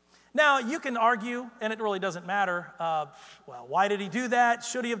 Now, you can argue, and it really doesn't matter, well, why did he do that?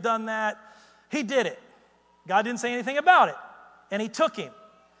 Should he have done that? He did it. God didn't say anything about it, and he took him.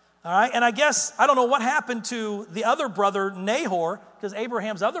 All right, and I guess, I don't know what happened to the other brother, Nahor, because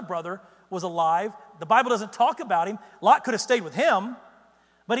Abraham's other brother was alive. The Bible doesn't talk about him. Lot could have stayed with him,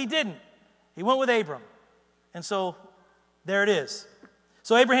 but he didn't. He went with Abram. And so there it is.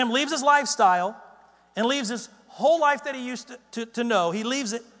 So Abraham leaves his lifestyle and leaves his whole life that he used to know. He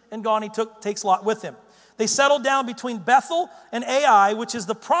leaves it and gone. He takes Lot with him. They settled down between Bethel and Ai, which is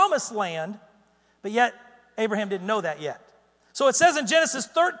the promised land, but yet Abraham didn't know that yet. So it says in Genesis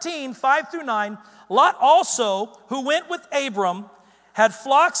 13:5-9, Lot also, who went with Abram, had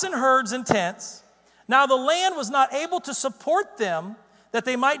flocks and herds and tents. Now the land was not able to support them, that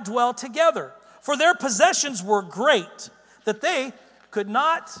they might dwell together. For their possessions were great, that they could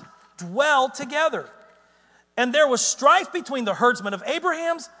not dwell together. And there was strife between the herdsmen of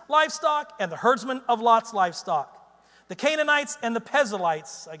Abraham's livestock and the herdsmen of Lot's livestock. The Canaanites and the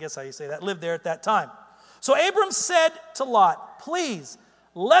Perizzites, I guess how you say that, lived there at that time. So Abram said to Lot, please,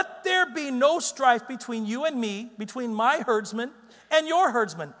 let there be no strife between you and me, between my herdsmen and your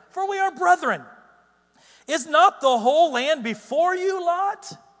herdsmen, for we are brethren. Is not the whole land before you,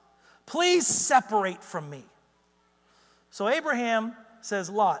 Lot? Please separate from me. So Abraham says,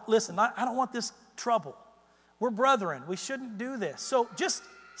 Lot, listen, I don't want this trouble. We're brethren. We shouldn't do this. So just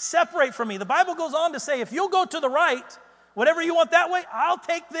separate from me. The Bible goes on to say, if you'll go to the right, whatever you want that way, I'll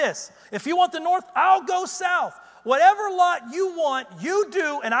take this. If you want the north, I'll go south. Whatever Lot you want, you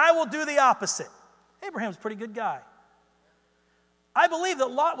do, and I will do the opposite. Abraham's a pretty good guy. I believe that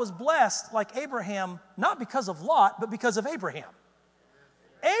Lot was blessed like Abraham, not because of Lot, but because of Abraham.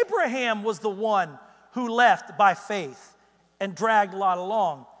 Abraham was the one who left by faith and dragged Lot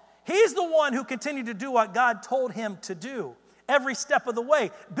along. He's the one who continued to do what God told him to do every step of the way,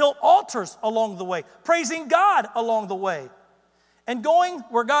 built altars along the way, praising God along the way, and going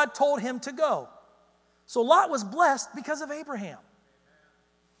where God told him to go. So Lot was blessed because of Abraham.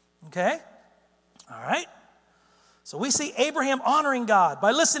 Okay? All right? So we see Abraham honoring God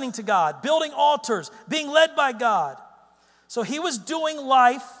by listening to God, building altars, being led by God. So he was doing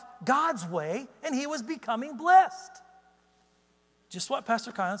life God's way, and he was becoming blessed. Just what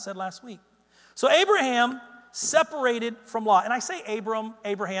Pastor Kyle said last week. So Abraham separated from Lot. And I say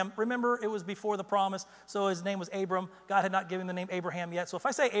Abraham. Remember, it was before the promise, so his name was Abram. God had not given the name Abraham yet. So if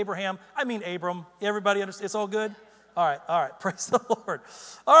I say Abraham, I mean Abram. Everybody understand? It's all good? All right. Praise the Lord.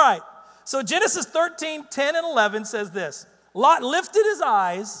 All right. So Genesis 13, 10 and 11 says this. Lot lifted his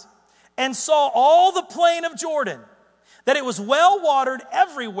eyes and saw all the plain of Jordan, that it was well watered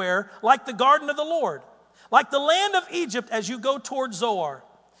everywhere, like the garden of the Lord, like the land of Egypt as you go toward Zoar.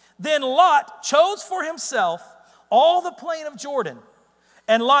 Then Lot chose for himself all the plain of Jordan,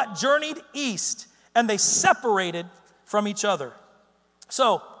 and Lot journeyed east, and they separated from each other.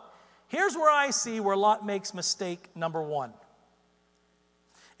 So here's where I see where Lot makes mistake number one.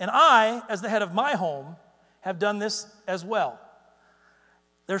 And I, as the head of my home, have done this as well.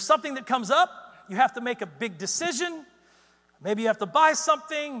 There's something that comes up. You have to make a big decision. Maybe you have to buy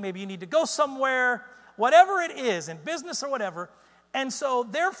something. Maybe you need to go somewhere. Whatever it is, in business or whatever. And so,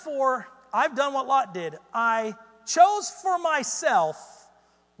 therefore, I've done what Lot did. I chose for myself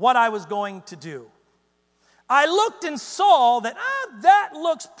what I was going to do. I looked and saw that, that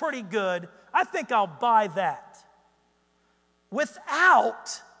looks pretty good. I think I'll buy that.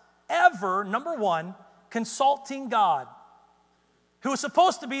 Without ever, number one, consulting God, who is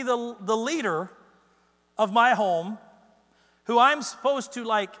supposed to be the leader of my home, who I'm supposed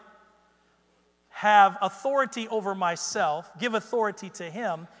to have authority over myself, give authority to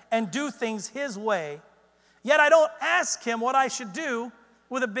him, and do things his way. Yet I don't ask him what I should do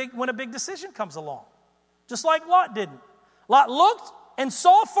when a big decision comes along. Just like Lot didn't. Lot looked and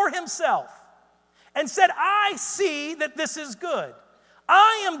saw for himself and said, I see that this is good.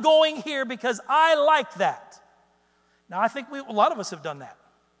 I am going here because I like that. Now, I think a lot of us have done that.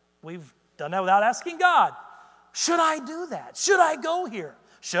 We've done that without asking God. Should I do that? Should I go here?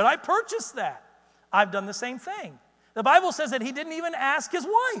 Should I purchase that? I've done the same thing. The Bible says that he didn't even ask his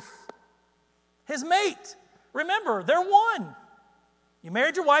wife, his mate. Remember, they're one. You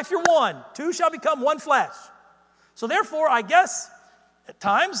married your wife, you're one. Two shall become one flesh. So therefore, I guess at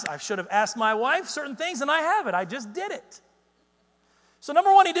times I should have asked my wife certain things, and I haven't. I just did it. So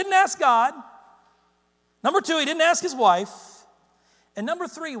number one, he didn't ask God. Number two, he didn't ask his wife. And number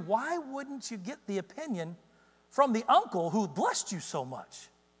three, why wouldn't you get the opinion from the uncle who blessed you so much?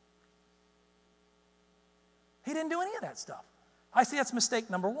 He didn't do any of that stuff. I see that's mistake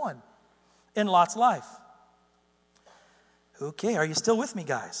number one in Lot's life. Okay, are you still with me,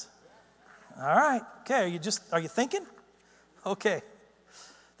 guys? All right. Okay, are you thinking? Okay.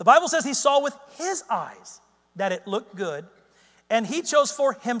 The Bible says he saw with his eyes that it looked good, and he chose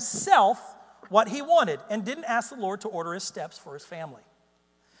for himself what he wanted and didn't ask the Lord to order his steps for his family.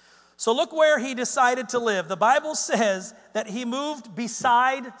 So look where he decided to live. The Bible says that he moved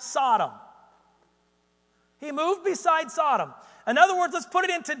beside Sodom. He moved beside Sodom. In other words, let's put it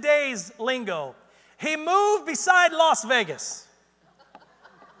in today's lingo. He moved beside Las Vegas.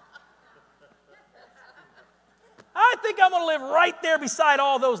 I think I'm going to live right there beside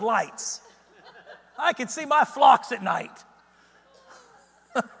all those lights. I can see my flocks at night.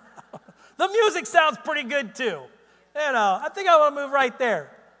 The music sounds pretty good too. I think I want to move right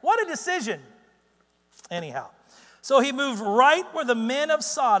there. What a decision. Anyhow, so he moved right where the men of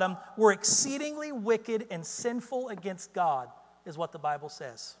Sodom were exceedingly wicked and sinful against God, is what the Bible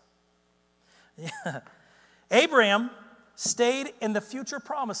says. Yeah. Abraham stayed in the future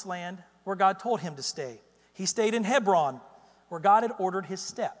promised land where God told him to stay. He stayed in Hebron, where God had ordered his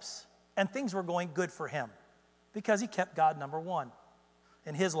steps, and things were going good for him because he kept God number one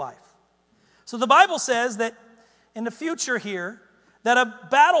in his life. So the Bible says that in the future here, that a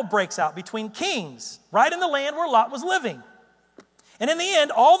battle breaks out between kings right in the land where Lot was living. And in the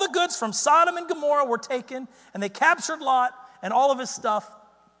end, all the goods from Sodom and Gomorrah were taken, and they captured Lot and all of his stuff,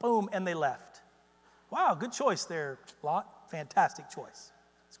 boom, and they left. Wow, good choice there, Lot. Fantastic choice.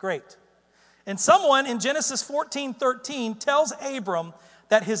 It's great. And someone in Genesis 14:13 tells Abram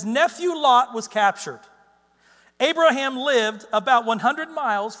that his nephew Lot was captured. Abraham lived about 100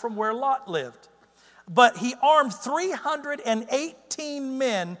 miles from where Lot lived, but he armed 318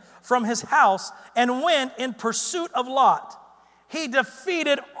 men from his house and went in pursuit of Lot. He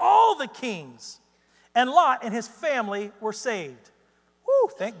defeated all the kings, and Lot and his family were saved. Woo,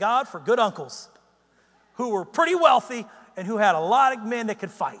 thank God for good uncles who were pretty wealthy and who had a lot of men that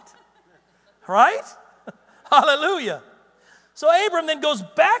could fight. Right? Hallelujah. So Abram then goes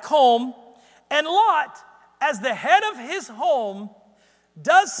back home, and Lot, as the head of his home,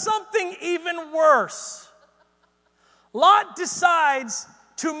 does something even worse. Lot decides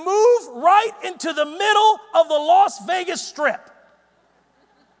to move right into the middle of the Las Vegas Strip.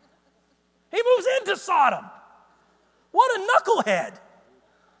 He moves into Sodom. What a knucklehead.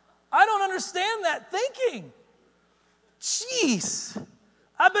 I don't understand that thinking. Jeez.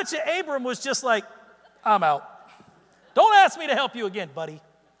 I bet you Abram was just like, I'm out. Don't ask me to help you again, buddy.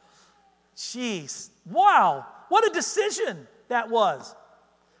 Jeez. Wow. What a decision that was.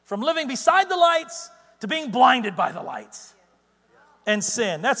 From living beside the lights to being blinded by the lights and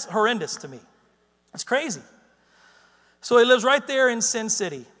sin. That's horrendous to me. It's crazy. So he lives right there in Sin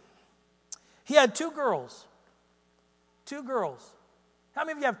City. He had 2 girls. 2 girls. How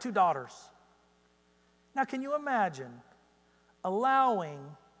many of you have 2 daughters? Now, can you imagine allowing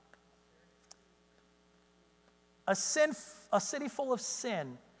a city full of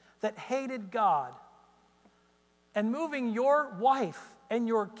sin that hated God and moving your wife and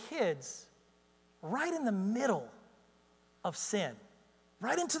your kids right in the middle of sin,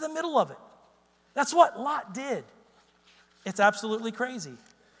 right into the middle of it? That's what Lot did. It's absolutely crazy.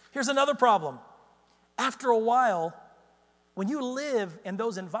 Here's another problem. After a while, when you live in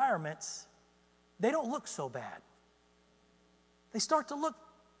those environments, they don't look so bad. They start to look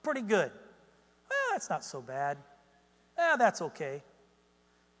pretty good. Well, that's not so bad. That's okay.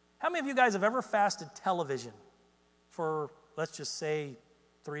 How many of you guys have ever fasted television for, let's just say,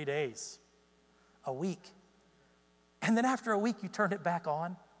 3 days, a week? And then after a week, you turn it back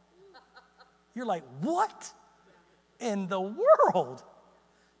on? You're like, what in the world?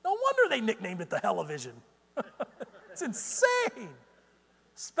 No wonder they nicknamed it the television. It's insane,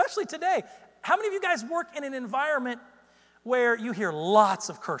 especially today. How many of you guys work in an environment where you hear lots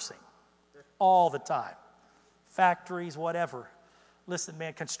of cursing all the time? Factories, whatever. Listen,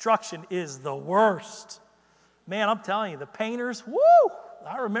 man, construction is the worst. Man, I'm telling you, the painters, woo!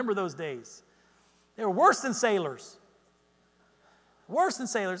 I remember those days. They were worse than sailors. Worse than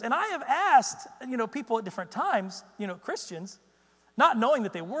sailors. And I have asked, people at different times, Christians, not knowing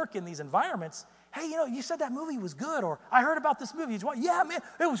that they work in these environments, hey, you said that movie was good, or I heard about this movie. Yeah, man,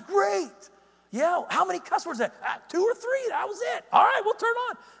 it was great. Yeah, how many cuss words was that? 2 or 3, that was it. All right, we'll turn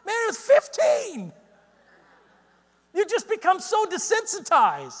on. Man, it was 15. You just become so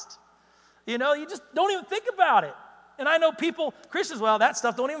desensitized. You just don't even think about it. And I know people, Christians, well, that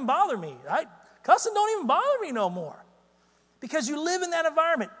stuff don't even bother me. Cussing don't even bother me no more. Because you live in that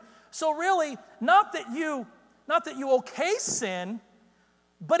environment. So really, not that you okay sin,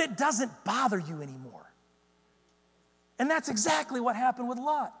 but it doesn't bother you anymore. And that's exactly what happened with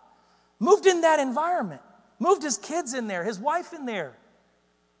Lot. Moved in that environment. Moved his kids in there, his wife in there.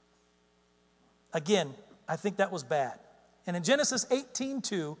 Again, I think that was bad. And in Genesis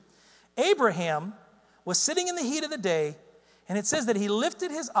 18:2, Abraham was sitting in the heat of the day, and it says that he lifted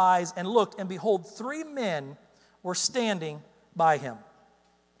his eyes and looked, and behold, 3 men were standing by him.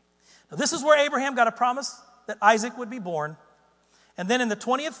 Now, this is where Abraham got a promise that Isaac would be born. And then in the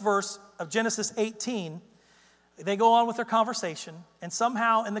 20th verse of Genesis 18, they go on with their conversation, and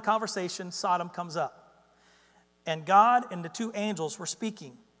somehow in the conversation, Sodom comes up. And God and the 2 angels were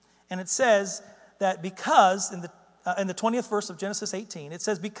speaking. And it says that because, in the 20th verse of Genesis 18, it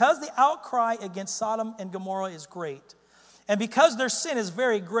says, because the outcry against Sodom and Gomorrah is great, and because their sin is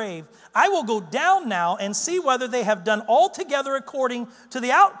very grave, I will go down now and see whether they have done altogether according to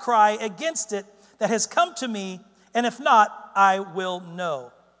the outcry against it that has come to me, and if not, I will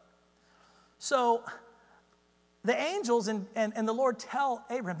know. So the angels and the Lord tell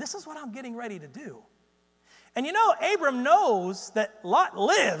Abram, this is what I'm getting ready to do. And Abram knows that Lot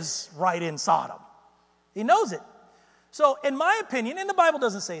lives right in Sodom. He knows it. So in my opinion, and the Bible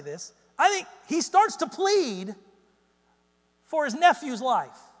doesn't say this, I think he starts to plead for his nephew's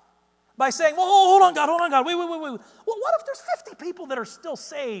life by saying, well, hold on, God, wait. Well, what if there's 50 people that are still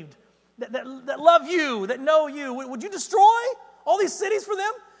saved, that love you, that know you? Would you destroy all these cities for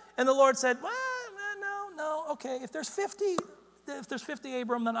them? And the Lord said, well, no, okay, if there's 50,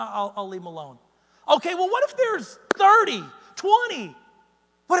 Abram, then I'll leave them alone. Okay, well, what if there's 30, 20?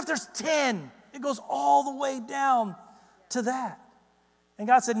 What if there's 10? It goes all the way down to that. And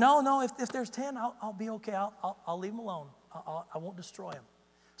God said, no, if there's 10, I'll be okay. I'll leave them alone. I won't destroy him.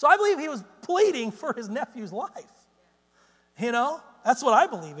 So I believe he was pleading for his nephew's life. That's what I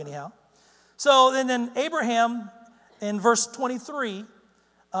believe anyhow. So then Abraham, in verse 23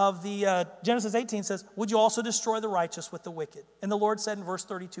 of the Genesis 18 says, would you also destroy the righteous with the wicked? And the Lord said in verse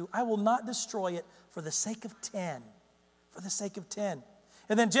 32, I will not destroy it for the sake of 10. For the sake of 10.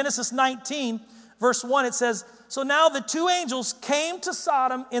 And then Genesis 19, verse 1, it says, so now the 2 angels came to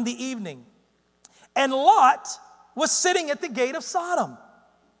Sodom in the evening, and Lot was sitting at the gate of Sodom.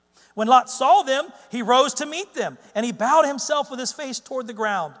 When Lot saw them, he rose to meet them, and he bowed himself with his face toward the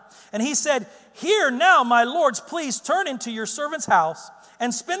ground. And he said, here now, my lords, please turn into your servant's house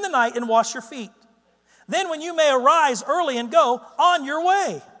and spend the night and wash your feet. Then when you may arise early and go on your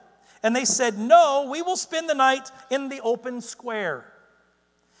way. And they said, no, we will spend the night in the open square.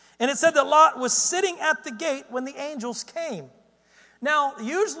 And it said that Lot was sitting at the gate when the angels came. Now,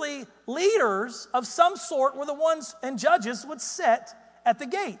 usually leaders of some sort were the ones, and judges would sit at the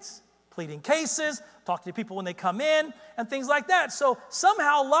gates, pleading cases, talking to people when they come in, and things like that. So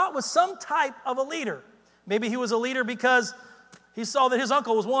somehow Lot was some type of a leader. Maybe he was a leader because he saw that his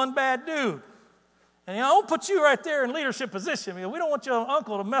uncle was one bad dude. And, I'll put you right there in leadership position. We don't want your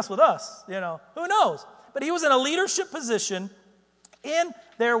uncle to mess with us, Who knows? But he was in a leadership position in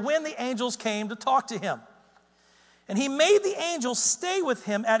there when the angels came to talk to him. And he made the angels stay with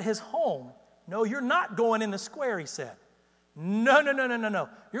him at his home. No, you're not going in the square, he said. No.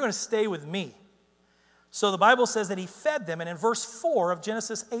 You're going to stay with me. So the Bible says that he fed them. And in verse 4 of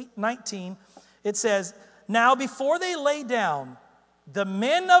Genesis 8:19, it says, now before they lay down, the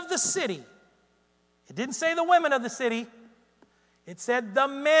men of the city, it didn't say the women of the city, it said the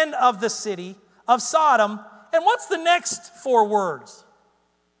men of the city of Sodom. And what's the next 4 words?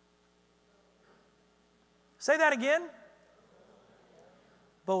 Say that again.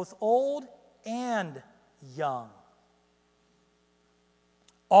 Both old and young.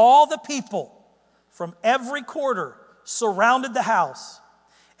 All the people from every quarter surrounded the house,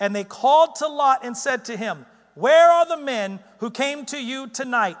 and they called to Lot and said to him, where are the men who came to you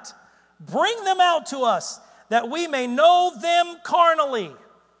tonight? Bring them out to us, that we may know them carnally.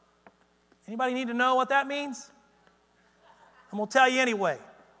 Anybody need to know what that means? I'm going to tell you anyway.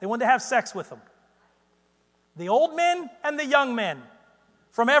 They wanted to have sex with them. The old men and the young men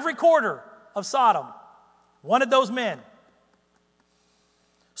from every quarter of Sodom wanted those men.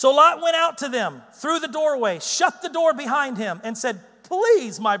 So Lot went out to them through the doorway, shut the door behind him, and said,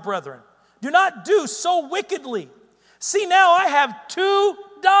 please, my brethren, do not do so wickedly. See, now I have 2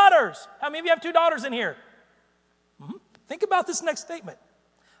 daughters. How many of you have 2 daughters in here? Think about this next statement.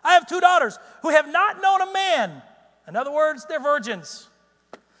 I have 2 daughters who have not known a man. In other words, they're virgins.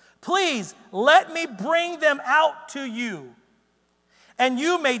 Please let me bring them out to you, and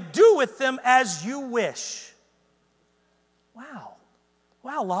you may do with them as you wish.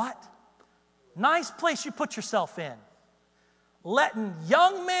 Wow, Lot. Nice place you put yourself in. Letting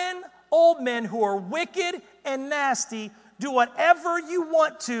young men, old men who are wicked and nasty do whatever you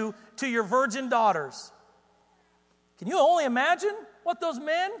want to your virgin daughters. Can you only imagine what those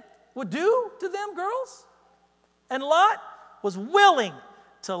men would do to them girls? And Lot was willing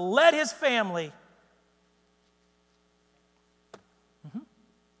to let his family.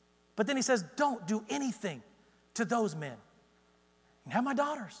 But then he says, don't do anything to those men. You can have my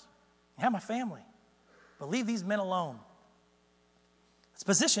daughters. You can have my family. But leave these men alone. It's a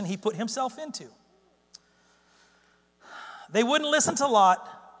position he put himself into. They wouldn't listen to Lot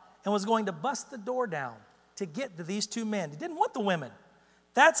and was going to bust the door down to get to these 2 men. He didn't want the women.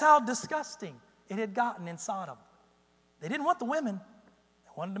 That's how disgusting it had gotten in Sodom. They didn't want the women.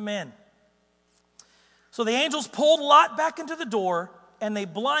 They wanted the men. So the angels pulled Lot back into the door, and they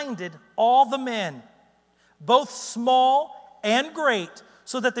blinded all the men, both small and great,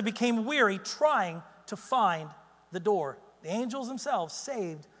 so that they became weary trying to find the door. The angels themselves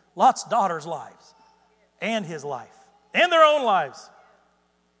saved Lot's daughters' lives and his life and their own lives.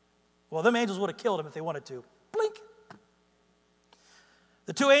 Well, them angels would have killed him if they wanted to. Blink.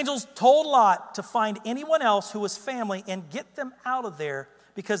 The 2 angels told Lot to find anyone else who was family and get them out of there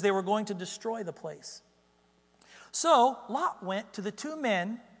because they were going to destroy the place. So Lot went to the 2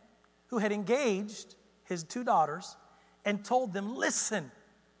 men who had engaged his 2 daughters and told them, listen,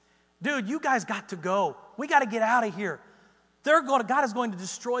 dude, you guys got to go. We got to get out of here. God is going to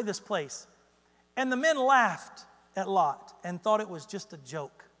destroy this place. And the men laughed at Lot and thought it was just a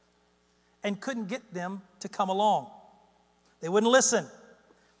joke and couldn't get them to come along. They wouldn't listen.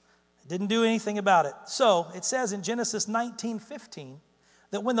 Didn't do anything about it. So it says in Genesis 19:15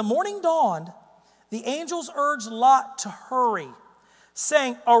 that when the morning dawned, the angels urged Lot to hurry,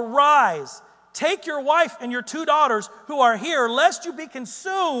 saying, arise, take your wife and your 2 daughters who are here, lest you be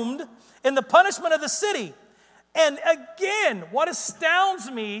consumed in the punishment of the city. And again, what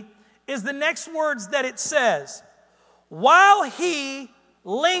astounds me is the next words that it says, while he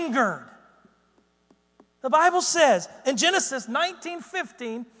lingered. The Bible says in Genesis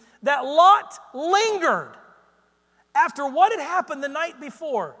 19:15 that Lot lingered after what had happened the night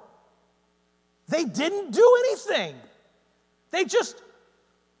before. They didn't do anything. They just,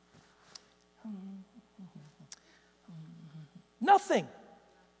 nothing.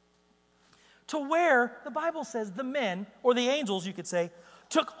 To where the Bible says the men, or the angels you could say,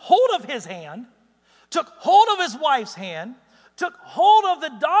 took hold of his hand, took hold of his wife's hand, took hold of the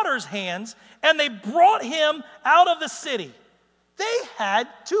daughter's hands, and they brought him out of the city. They had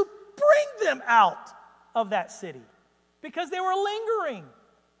to bring them out of that city because they were lingering,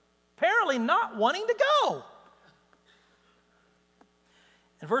 apparently not wanting to go.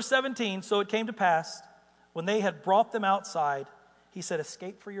 In verse 17, so it came to pass, when they had brought them outside, he said,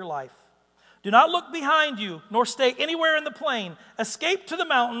 escape for your life. Do not look behind you, nor stay anywhere in the plain. Escape to the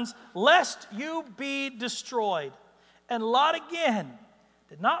mountains, lest you be destroyed. And Lot again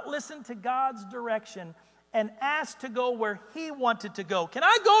did not listen to God's direction and asked to go where he wanted to go. Can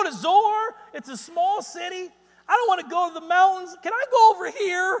I go to Zoar? It's a small city. I don't want to go to the mountains. Can I go over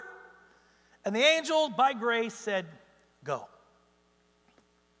here? And the angel, by grace, said, go.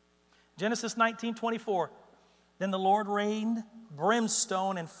 Genesis 19:24. Then the Lord rained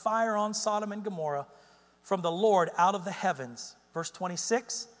brimstone and fire on Sodom and Gomorrah from the Lord out of the heavens. Verse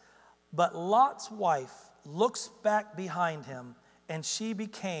 26. But Lot's wife looks back behind him, and she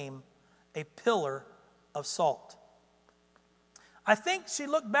became a pillar of salt. I think she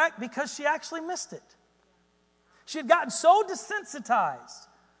looked back because she actually missed it. She had gotten so desensitized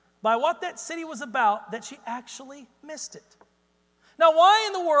by what that city was about that she actually missed it. Now, why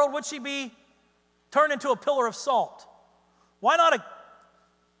in the world would she be turned into a pillar of salt? Why not a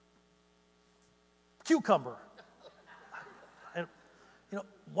cucumber?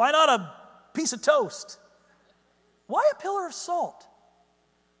 Why not a piece of toast? Why a pillar of salt?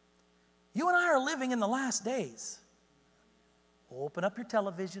 You and I are living in the last days. Open up your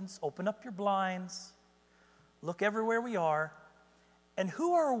televisions, open up your blinds, look everywhere we are. And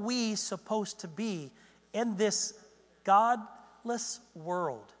who are we supposed to be in this godless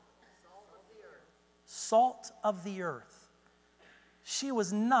world? Salt of the earth. She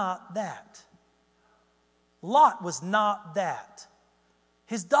was not that. Lot was not that.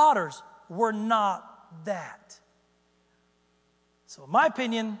 His daughters were not that. So in my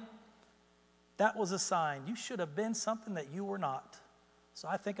opinion, that was a sign. You should have been something that you were not. So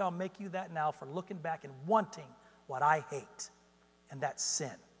I think I'll make you that now for looking back and wanting what I hate, and that's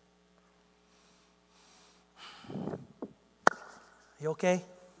sin. You okay?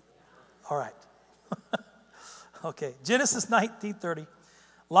 All right. Okay, Genesis 19:30.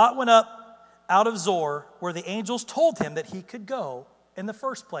 Lot went up out of Zoar, where the angels told him that he could go in the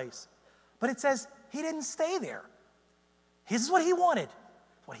first place. But it says he didn't stay there. This is what he wanted,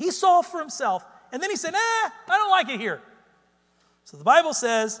 what he saw for himself. And then he said, I don't like it here. So the Bible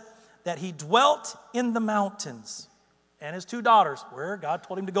says that he dwelt in the mountains, and his two daughters, where God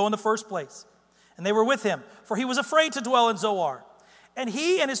told him to go in the first place. And they were with him, for he was afraid to dwell in Zoar. And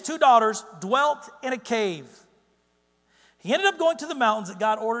he and his two daughters dwelt in a cave. He ended up going to the mountains that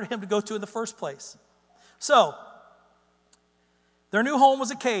God ordered him to go to in the first place. So, their new home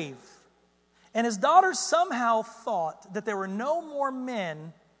was a cave. And his daughters somehow thought that there were no more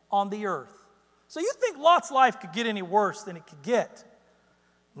men on the earth. So you think Lot's life could get any worse than it could get?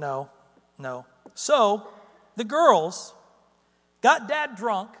 No. So, the girls got dad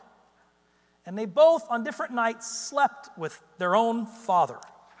drunk, and they both, on different nights, slept with their own father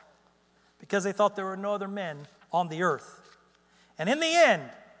because they thought there were no other men on the earth. And in the end,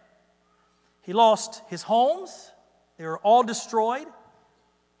 he lost his homes. They were all destroyed.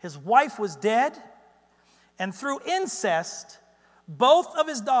 His wife was dead. And through incest, both of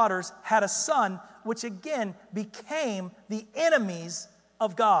his daughters had a son, which again became the enemies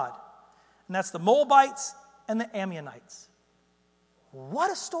of God. And that's the Moabites and the Ammonites.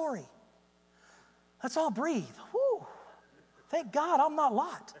 What a story. Let's all breathe. Whew. Thank God I'm not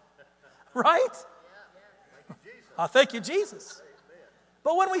Lot. Right? Thank you, Jesus.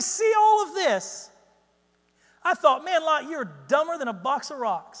 But when we see all of this, I thought, man, Lot, you're dumber than a box of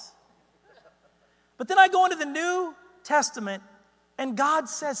rocks. But then I go into the New Testament, and God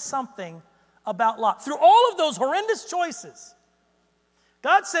says something about Lot. Through all of those horrendous choices,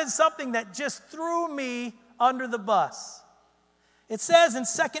 God said something that just threw me under the bus. It says in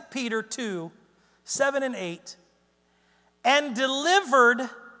 2 Peter 2, 7 and 8, and delivered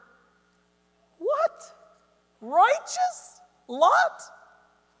what? Righteous Lot,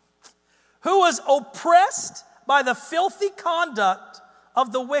 who was oppressed by the filthy conduct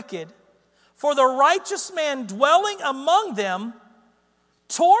of the wicked, for the righteous man dwelling among them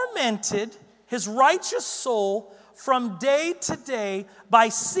tormented his righteous soul from day to day by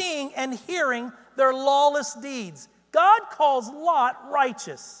seeing and hearing their lawless deeds. God calls Lot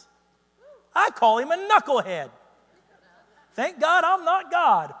righteous. I call him a knucklehead. Thank God I'm not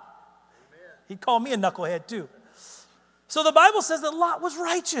God. He'd call me a knucklehead too. So the Bible says that Lot was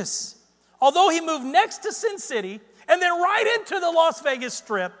righteous. Although he moved next to Sin City and then right into the Las Vegas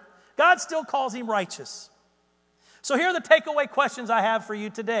Strip, God still calls him righteous. So here are the takeaway questions I have for you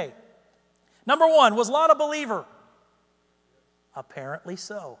today. Number one, was Lot a believer? Apparently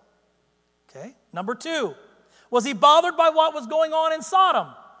so. Okay. Number two, was he bothered by what was going on in Sodom?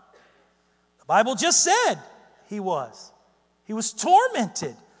 The Bible just said he was. He was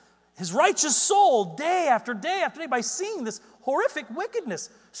tormented, his righteous soul, day after day after day, by seeing this horrific wickedness.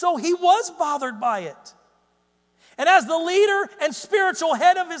 So he was bothered by it. And as the leader and spiritual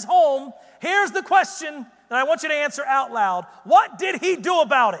head of his home, here's the question that I want you to answer out loud. What did he do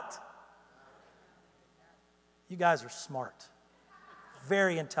about it? You guys are smart,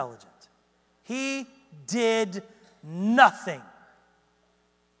 very intelligent. He did nothing.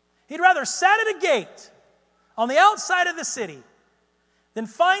 He'd rather sat at a gate on the outside of the city than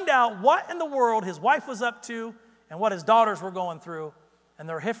find out what in the world his wife was up to and what his daughters were going through and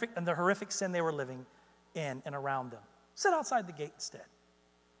the horrific sin they were living in and around them. Sit outside the gate instead.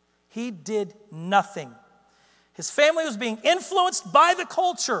 He did nothing. His family was being influenced by the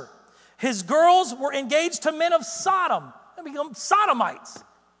culture. His girls were engaged to men of Sodom. They become sodomites.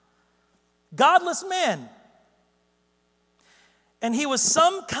 Godless men. And he was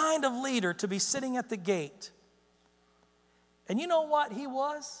some kind of leader to be sitting at the gate. And you know what he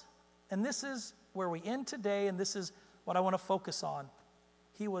was? And this is where we end today, and this is what I want to focus on.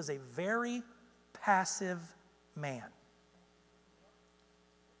 He was a very passive man.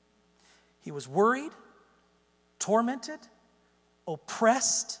 He was worried, tormented,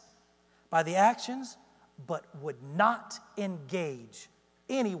 oppressed by the actions, but would not engage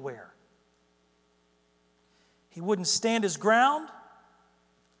anywhere. He wouldn't stand his ground,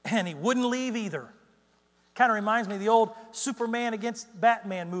 and he wouldn't leave either. Kind of reminds me of the old Superman against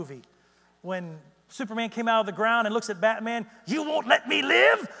Batman movie. When Superman came out of the ground and looks at Batman, you won't let me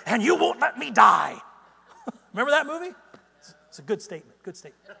live, and you won't let me die. Remember that movie? It's a good statement, good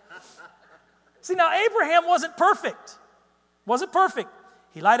statement. See, now Abraham wasn't perfect. Wasn't perfect.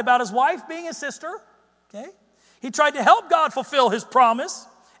 He lied about his wife being his sister. Okay? He tried to help God fulfill his promise.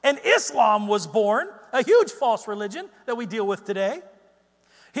 And Islam was born, a huge false religion that we deal with today.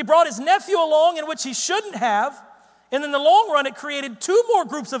 He brought his nephew along in which he shouldn't have. And in the long run, it created two more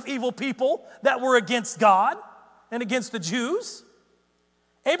groups of evil people that were against God and against the Jews.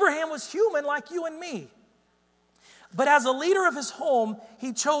 Abraham was human like you and me. But as a leader of his home,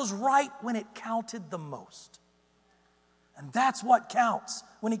 he chose right when it counted the most. And that's what counts,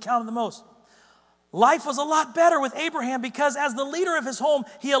 when he counted the most. Life was a lot better with Abraham because as the leader of his home,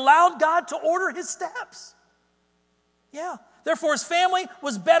 he allowed God to order his steps. Yeah. Therefore, his family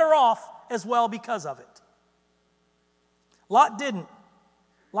was better off as well because of it. Lot didn't.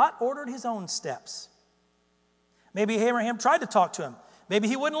 Lot ordered his own steps. Maybe Abraham tried to talk to him. Maybe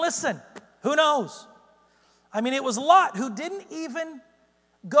he wouldn't listen. Who knows? I mean, it was Lot who didn't even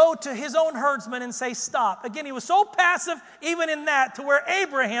go to his own herdsman and say, stop. Again, he was so passive even in that to where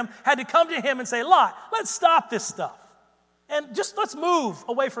Abraham had to come to him and say, Lot, let's stop this stuff. And just let's move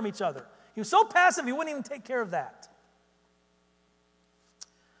away from each other. He was so passive, he wouldn't even take care of that.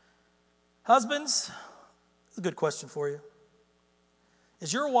 Husbands, it's a good question for you.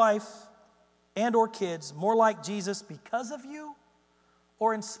 Is your wife and or kids more like Jesus because of you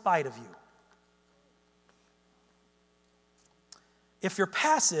or in spite of you? If you're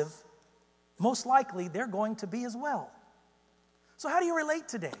passive, most likely they're going to be as well. So how do you relate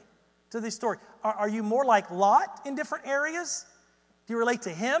today to this story? Are you more like Lot in different areas? Do you relate to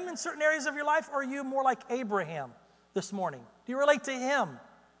him in certain areas of your life? Or are you more like Abraham this morning? Do you relate to him?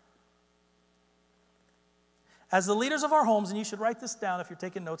 As the leaders of our homes, and you should write this down if you're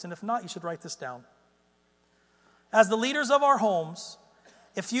taking notes, and if not, you should write this down. As the leaders of our homes,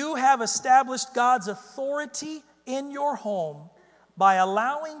 if you have established God's authority in your home by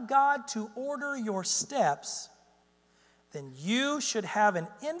allowing God to order your steps, then you should have an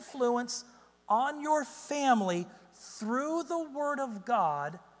influence on your family through the Word of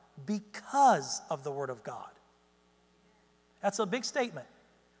God because of the Word of God. That's a big statement.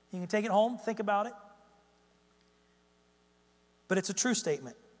 You can take it home, think about it. But it's a true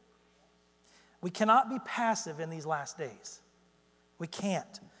statement. We cannot be passive in these last days. We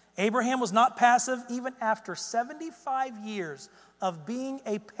can't. Abraham was not passive even after 75 years of being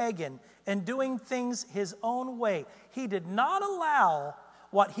a pagan and doing things his own way. He did not allow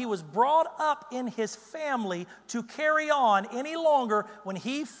what he was brought up in his family to carry on any longer when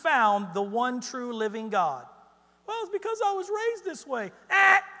he found the one true living God. Well, it's because I was raised this way.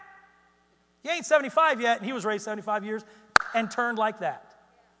 You ain't 75 yet, and he was raised 75 years and turned like that.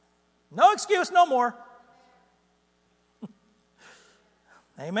 No excuse, no more.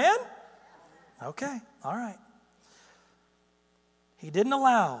 Amen? Okay, all right. He didn't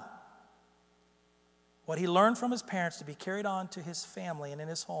allow what he learned from his parents to be carried on to his family and in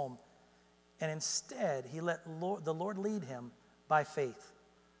his home. And instead, he let the Lord lead him by faith.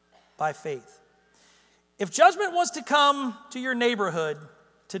 By faith. If judgment was to come to your neighborhood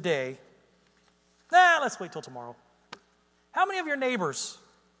today, let's wait till tomorrow. How many of your neighbors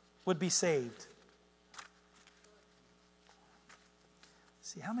would be saved?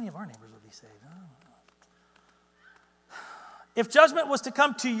 See, how many of our neighbors would be saved? I don't know. If judgment was to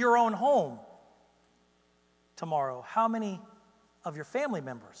come to your own home tomorrow, how many of your family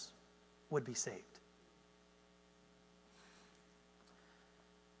members would be saved?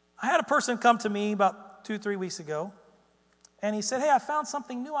 I had a person come to me about 2-3 weeks ago, and he said, "Hey, I found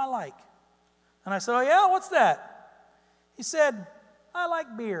something new I like." And I said, "Oh yeah, what's that?" He said, "I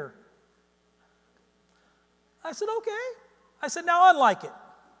like beer." I said, "Okay." I said, "Now unlike it."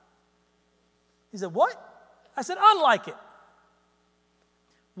 He said, "What?" I said, "Unlike it."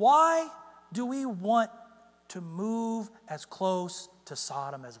 Why do we want to move as close to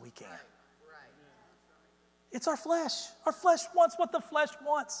Sodom as we can? It's our flesh. Our flesh wants what the flesh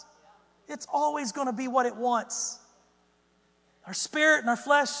wants. It's always going to be what it wants. Our spirit and our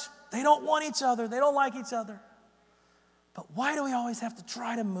flesh, they don't want each other. They don't like each other. But why do we always have to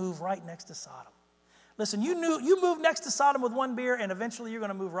try to move right next to Sodom? Listen, you move next to Sodom with one beer, and eventually you're going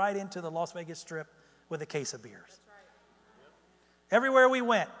to move right into the Las Vegas Strip with a case of beers. Everywhere we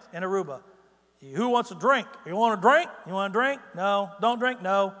went in Aruba, who wants a drink? You want a drink? You want a drink? No. Don't drink?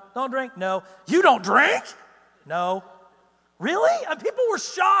 No. Don't drink? No. You don't drink? No. Really? And people were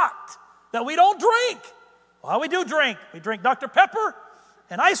shocked that we don't drink. Well, we do drink. We drink Dr. Pepper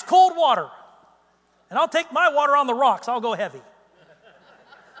and ice cold water. And I'll take my water on the rocks. I'll go heavy.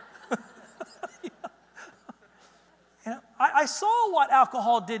 I saw what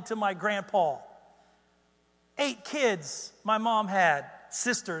alcohol did to my grandpa. 8 kids my mom had,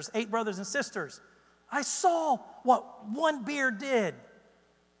 sisters, 8 brothers and sisters. I saw what one beer did.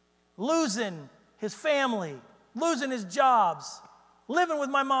 Losing his family, losing his jobs, living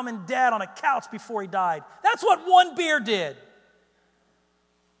with my mom and dad on a couch before he died. That's what one beer did.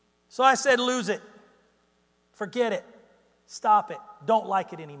 So I said, lose it. Forget it. Stop it. Don't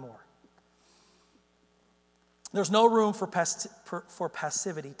like it anymore. There's no room for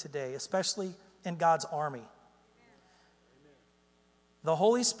passivity today, especially in God's army. The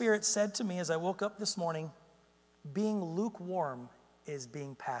Holy Spirit said to me as I woke up this morning, being lukewarm is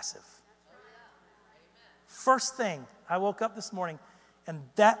being passive. First thing, I woke up this morning, and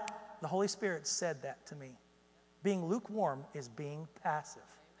the Holy Spirit said that to me. Being lukewarm is being passive.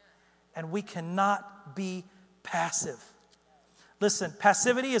 And we cannot be passive. Listen,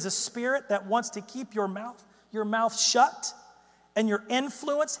 passivity is a spirit that wants to keep your mouth shut and your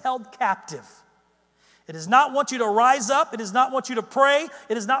influence held captive. It does not want you to rise up. It does not want you to pray.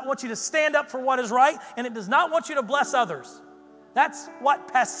 It does not want you to stand up for what is right. And it does not want you to bless others. That's what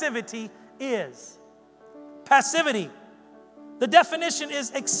passivity is. Passivity. The definition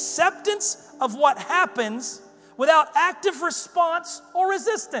is acceptance of what happens without active response or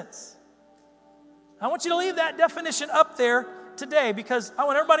resistance. I want you to leave that definition up there today because I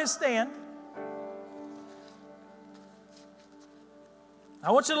want everybody to stand. I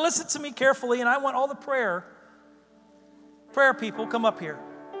want you to listen to me carefully, and I want all the prayer people come up here.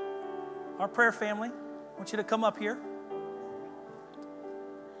 Our prayer family, I want you to come up here.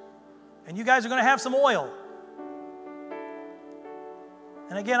 And you guys are going to have some oil.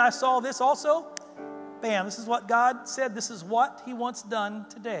 And again, I saw this also. Bam, this is what God said. This is what He wants done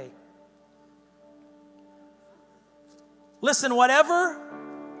today. Listen, whatever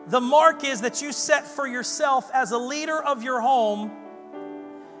the mark is that you set for yourself as a leader of your home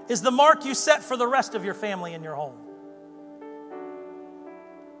is the mark you set for the rest of your family in your home.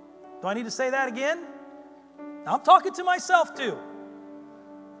 Do I need to say that again? I'm talking to myself too.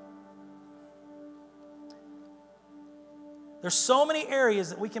 There's so many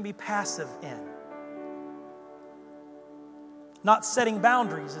areas that we can be passive in. Not setting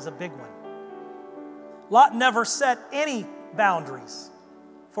boundaries is a big one. Lot never set any boundaries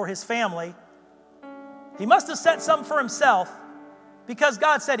for his family. He must have set some for himself because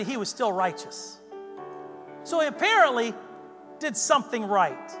God said he was still righteous. So he apparently did something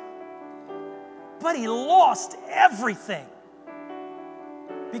right. But he lost everything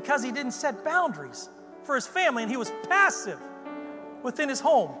because he didn't set boundaries for his family and he was passive within his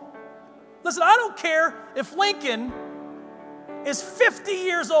home. Listen, I don't care if Lincoln is 50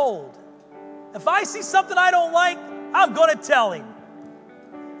 years old. If I see something I don't like, I'm going to tell him.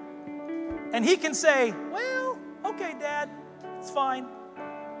 And he can say, well, okay, Dad, it's fine.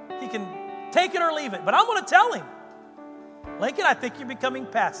 He can take it or leave it. But I'm going to tell him, Lincoln, I think you're becoming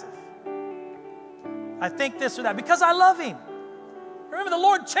passive. I think this or that, because I love him. Remember, the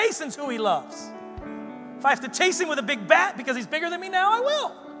Lord chastens who he loves. If I have to chase him with a big bat because he's bigger than me now, I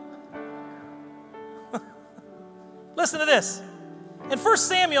will. Listen to this. In 1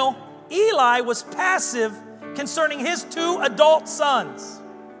 Samuel, Eli was passive concerning his 2 adult sons.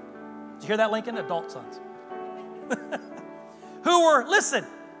 Did you hear that, Lincoln? Adult sons. Who were, listen,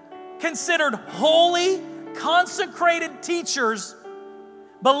 considered holy, consecrated teachers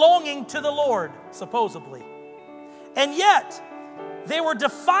belonging to the Lord, supposedly. And yet, they were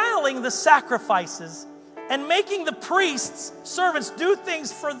defiling the sacrifices and making the priests, servants, do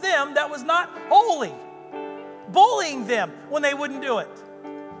things for them that was not holy. Bullying them when they wouldn't do it.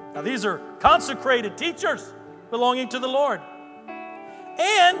 Now, these are consecrated teachers belonging to the Lord.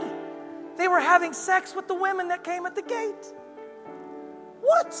 And they were having sex with the women that came at the gate.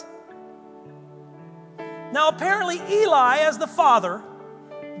 What? Now, apparently, Eli, as the father,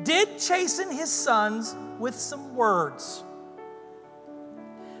 did chasten his sons with some words.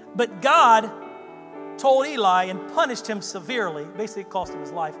 But God told Eli and punished him severely. Basically, it cost him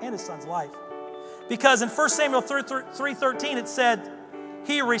his life and his son's life. Because in 1 Samuel 3:13 it said,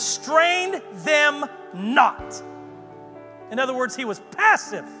 he restrained them not. In other words, he was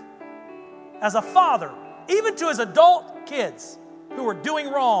passive as a father, even to his adult kids who were doing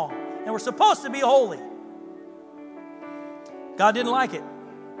wrong and were supposed to be holy. God didn't like it,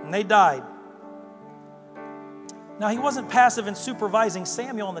 and they died. Now, he wasn't passive in supervising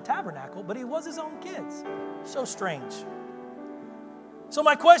Samuel in the tabernacle, but he was his own kids. So strange. So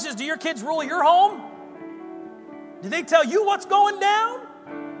my question is, do your kids rule your home? Do they tell you what's going down?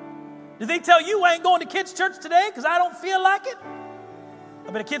 Do they tell you I ain't going to kids' church today because I don't feel like it?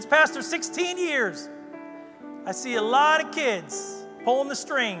 I've been a kids' pastor 16 years. I see a lot of kids pulling the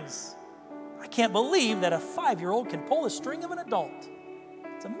strings. I can't believe that a 5-year-old can pull the string of an adult.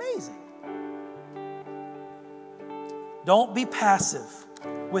 It's amazing. Don't be passive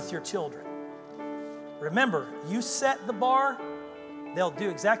with your children. Remember, you set the bar, they'll do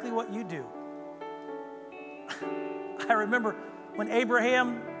exactly what you do. I remember when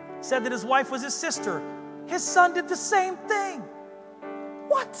Abraham said that his wife was his sister, his son did the same thing.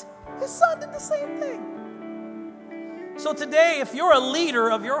 What? His son did the same thing. So today, if you're a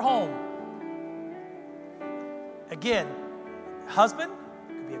leader of your home, again, husband,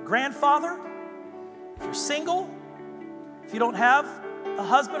 could be a grandfather, if you're single, if you don't have a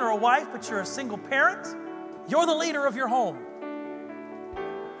husband or a wife, but you're a single parent, you're the leader of your home.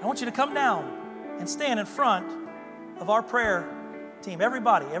 I want you to come down and stand in front of our prayer team.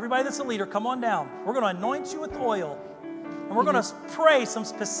 Everybody that's a leader, come on down. We're going to anoint you with oil, and we're going to pray some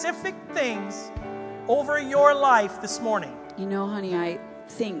specific things over your life this morning. You know, honey, I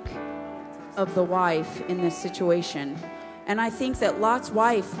think of the wife in this situation, and I think that Lot's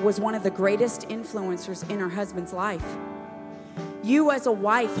wife was one of the greatest influencers in her husband's life. You as a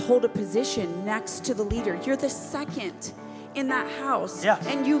wife hold a position next to the leader. You're the second in that house. Yes.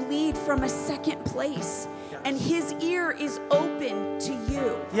 And you lead from a second place. Yes. And his ear is open to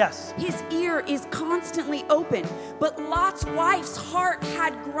you. Yes. His ear is constantly open. But Lot's wife's heart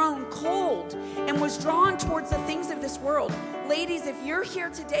had grown cold and was drawn towards the things of this world. Ladies, if you're here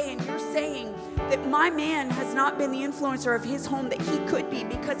today and you're saying that my man has not been the influencer of his home that he could be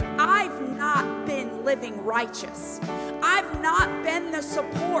because I've not been living righteous, I've not been the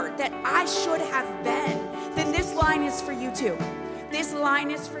support that I should have been, then this line is for you too. This line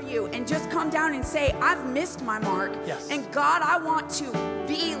is for you. And just come down and say, I've missed my mark. Yes. And God, I want to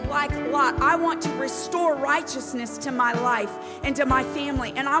be like Lot. I want to restore righteousness to my life and to my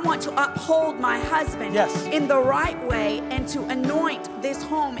family. And I want to uphold my husband in the right way and to anoint this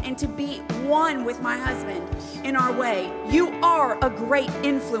home and to be one with my husband in our way. You are a great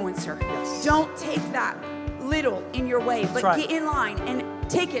influencer. Yes. Don't take that little in your way, but get in line and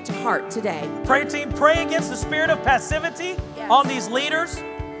take it to heart today. Prayer team, pray against the spirit of passivity on these leaders.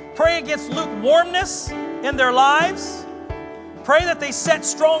 Pray against lukewarmness in their lives. Pray that they set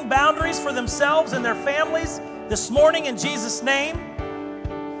strong boundaries for themselves and their families this morning in Jesus' name.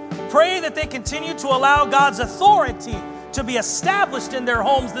 Pray that they continue to allow God's authority to be established in their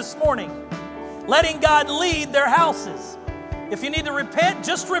homes this morning, letting God lead their houses. If you need to repent,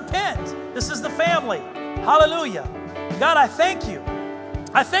 just repent. This is the family. Hallelujah. God, I thank you.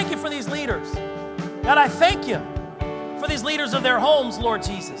 I thank you for these leaders. God, I thank you for these leaders of their homes, Lord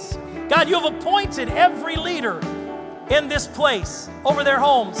Jesus. God, you have appointed every leader in this place over their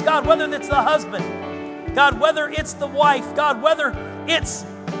homes. God, whether it's the husband, God, whether it's the wife, God, whether it's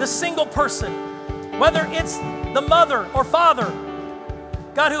the single person, whether it's the mother or father,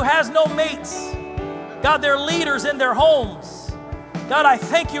 God, who has no mates, God, they're leaders in their homes. God, I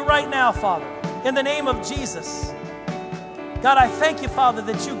thank you right now, Father. in the name of Jesus. God, I thank you, Father,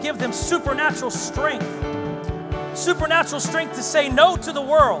 that you give them supernatural strength to say no to the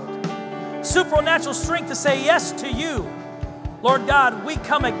world, supernatural strength to say yes to you. Lord God, we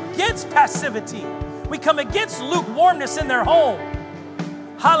come against passivity. We come against lukewarmness in their home.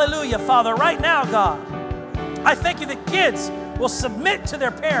 Hallelujah, Father. Right now, God, I thank you that kids will submit to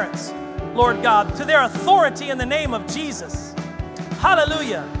their parents, Lord God, to their authority in the name of Jesus.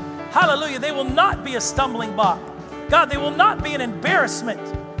 Hallelujah. Hallelujah. They will not be a stumbling block. God, they will not be an embarrassment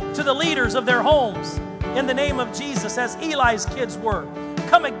to the leaders of their homes in the name of Jesus, as Eli's kids were.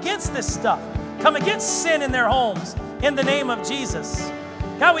 Come against this stuff. Come against sin in their homes in the name of Jesus.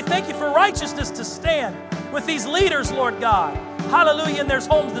 God, we thank you for righteousness to stand with these leaders, Lord God. Hallelujah, in their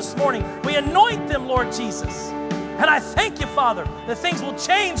homes this morning. We anoint them, Lord Jesus. And I thank you, Father, that things will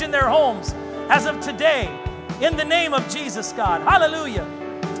change in their homes as of today in the name of Jesus, God. Hallelujah.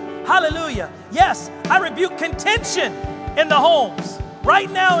 Hallelujah. Yes, I rebuke contention in the homes right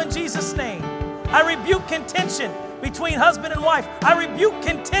now in Jesus' name. I rebuke contention between husband and wife. I rebuke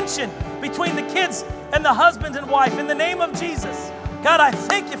contention between the kids and the husband and wife in the name of Jesus. God, I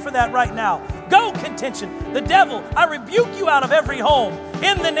thank you for that right now. Go, contention. The devil, I rebuke you out of every home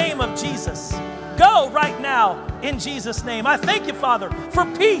in the name of Jesus. Go right now in Jesus' name. I thank you, Father, for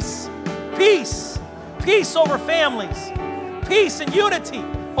peace, peace, peace over families, peace and unity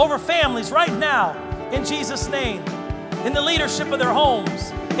over families right now in Jesus' name, in the leadership of their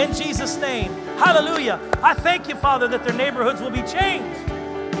homes in Jesus' name. Hallelujah. I thank you, Father, that their neighborhoods will be changed.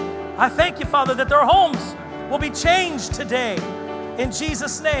 I thank you, Father, that their homes will be changed today in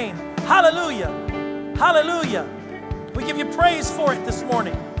Jesus' name. Hallelujah. Hallelujah. We give you praise for it this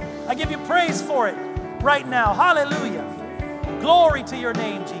morning. I give you praise for it right now. Hallelujah. Glory to your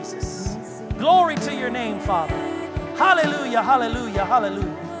name, Jesus. Glory to your name, Father. Hallelujah, hallelujah,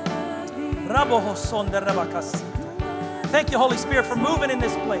 hallelujah. Thank you, Holy Spirit, for moving in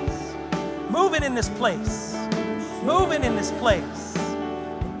this place. Moving in this place. Moving in this place.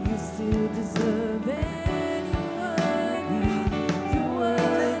 You still deserve it.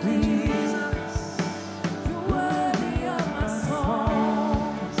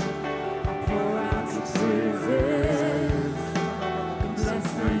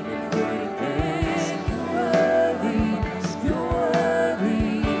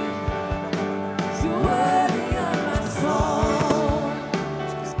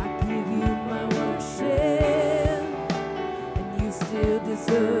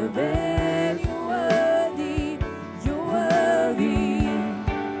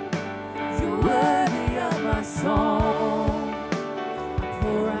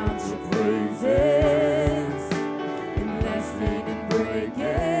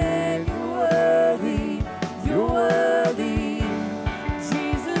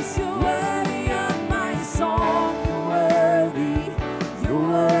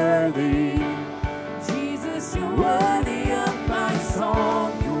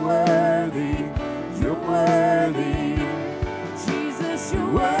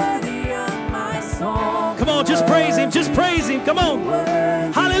 Just praise him, just praise him. Come on.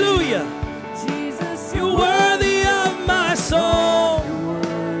 Hallelujah. Jesus, you're worthy of my song.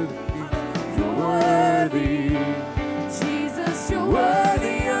 You're worthy. Jesus, you're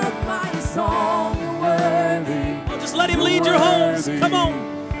worthy of my song. You're worthy. Oh, just let him lead your homes. Come on.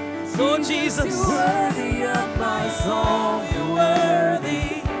 Lord Jesus. You're worthy of my song. You're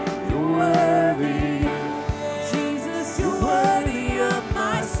worthy. You're worthy. Jesus, you're worthy of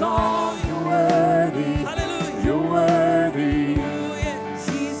my song. You're worthy. You're worthy.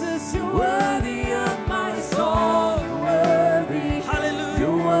 Jesus, you're worthy of my song. You're worthy. Hallelujah.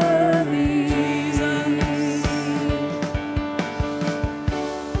 You're worthy.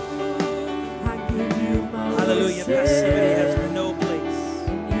 I give you my Hallelujah. Passivity has no place.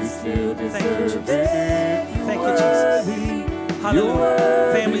 Thank you, Jesus. Thank you, Jesus.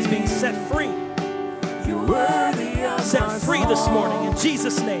 Hallelujah. Families being set free. Set free this morning in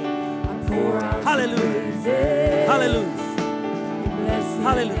Jesus' name. Hallelujah. Hallelujah.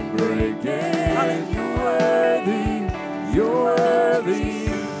 Hallelujah. Hallelujah. You're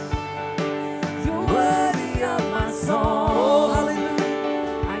worthy. You're worthy of my song. Oh,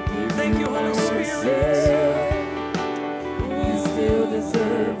 hallelujah. I give Thank you, Holy Spirit. You still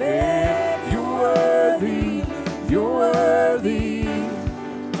deserve it. You're worthy. You're worthy.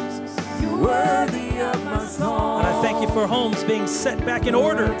 You're worthy of my song. And I thank you for homes being set back in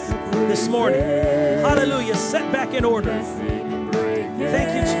order this morning. Hallelujah. Set back in order.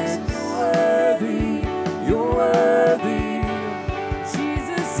 Thank you, Jesus. You're worthy.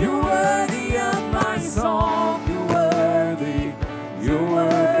 Jesus, you're worthy of my song. You're worthy. You're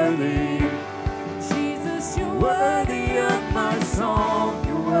worthy.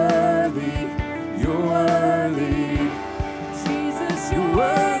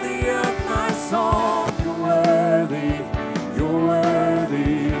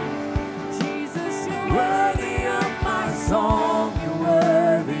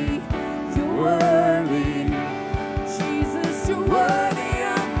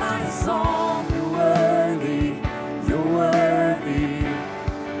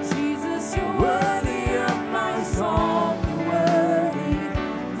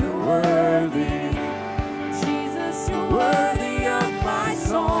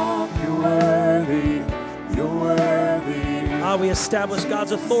 reestablish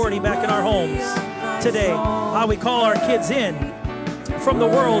God's authority back in our homes today. We call our kids in from the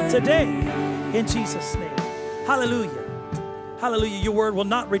world today in Jesus' name. Hallelujah. Hallelujah. Your word will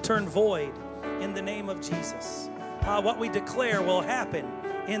not return void in the name of Jesus. What we declare will happen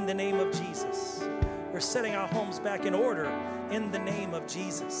in the name of Jesus. We're setting our homes back in order in the name of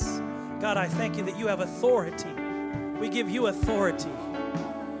Jesus. God, I thank you that you have authority. We give you authority.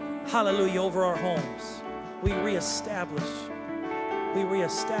 Hallelujah, over our homes. We reestablish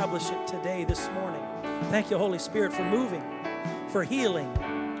it today, this morning. Thank you, Holy Spirit, for moving, for healing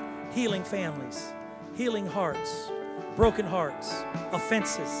families, healing hearts, broken hearts,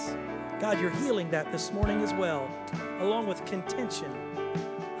 offenses. God, you're healing that this morning as well, along with contention.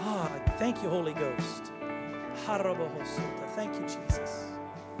 Thank you, Holy Ghost. Thank you, Jesus.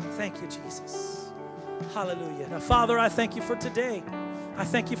 Thank you, Jesus. Hallelujah. Now, Father, I thank you for today. I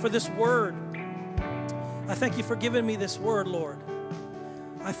thank you for this word. I thank you for giving me this word, Lord.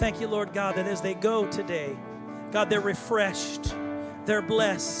 I thank you, Lord God, that as they go today, God, they're refreshed. They're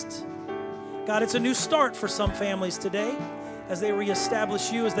blessed. God, it's a new start for some families today as they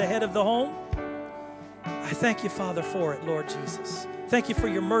reestablish you as the head of the home. I thank you, Father, for it, Lord Jesus. Thank you for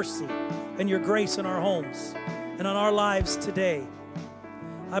your mercy and your grace in our homes and on our lives today.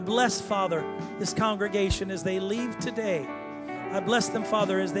 I bless, Father, this congregation as they leave today. I bless them,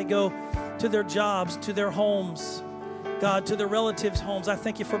 Father, as they go to their jobs, to their homes, God, to their relatives' homes. I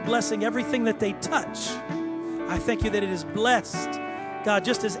thank you for blessing everything that they touch. I thank you that it is blessed. God,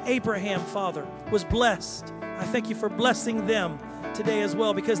 just as Abraham, Father, was blessed, I thank you for blessing them today as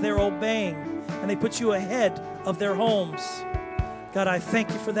well because they're obeying and they put you ahead of their homes. God, I thank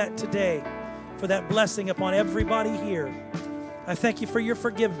you for that today, for that blessing upon everybody here. I thank you for your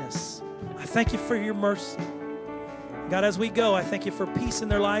forgiveness. I thank you for your mercy. God, as we go, I thank you for peace in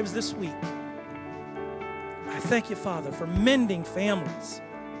their lives this week. I thank you, Father, for mending families,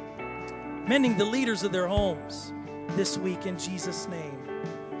 mending the leaders of their homes this week in Jesus' name.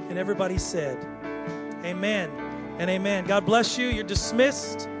 And everybody said, amen and amen. God bless you. You're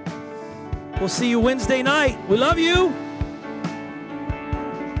dismissed. We'll see you Wednesday night. We love you.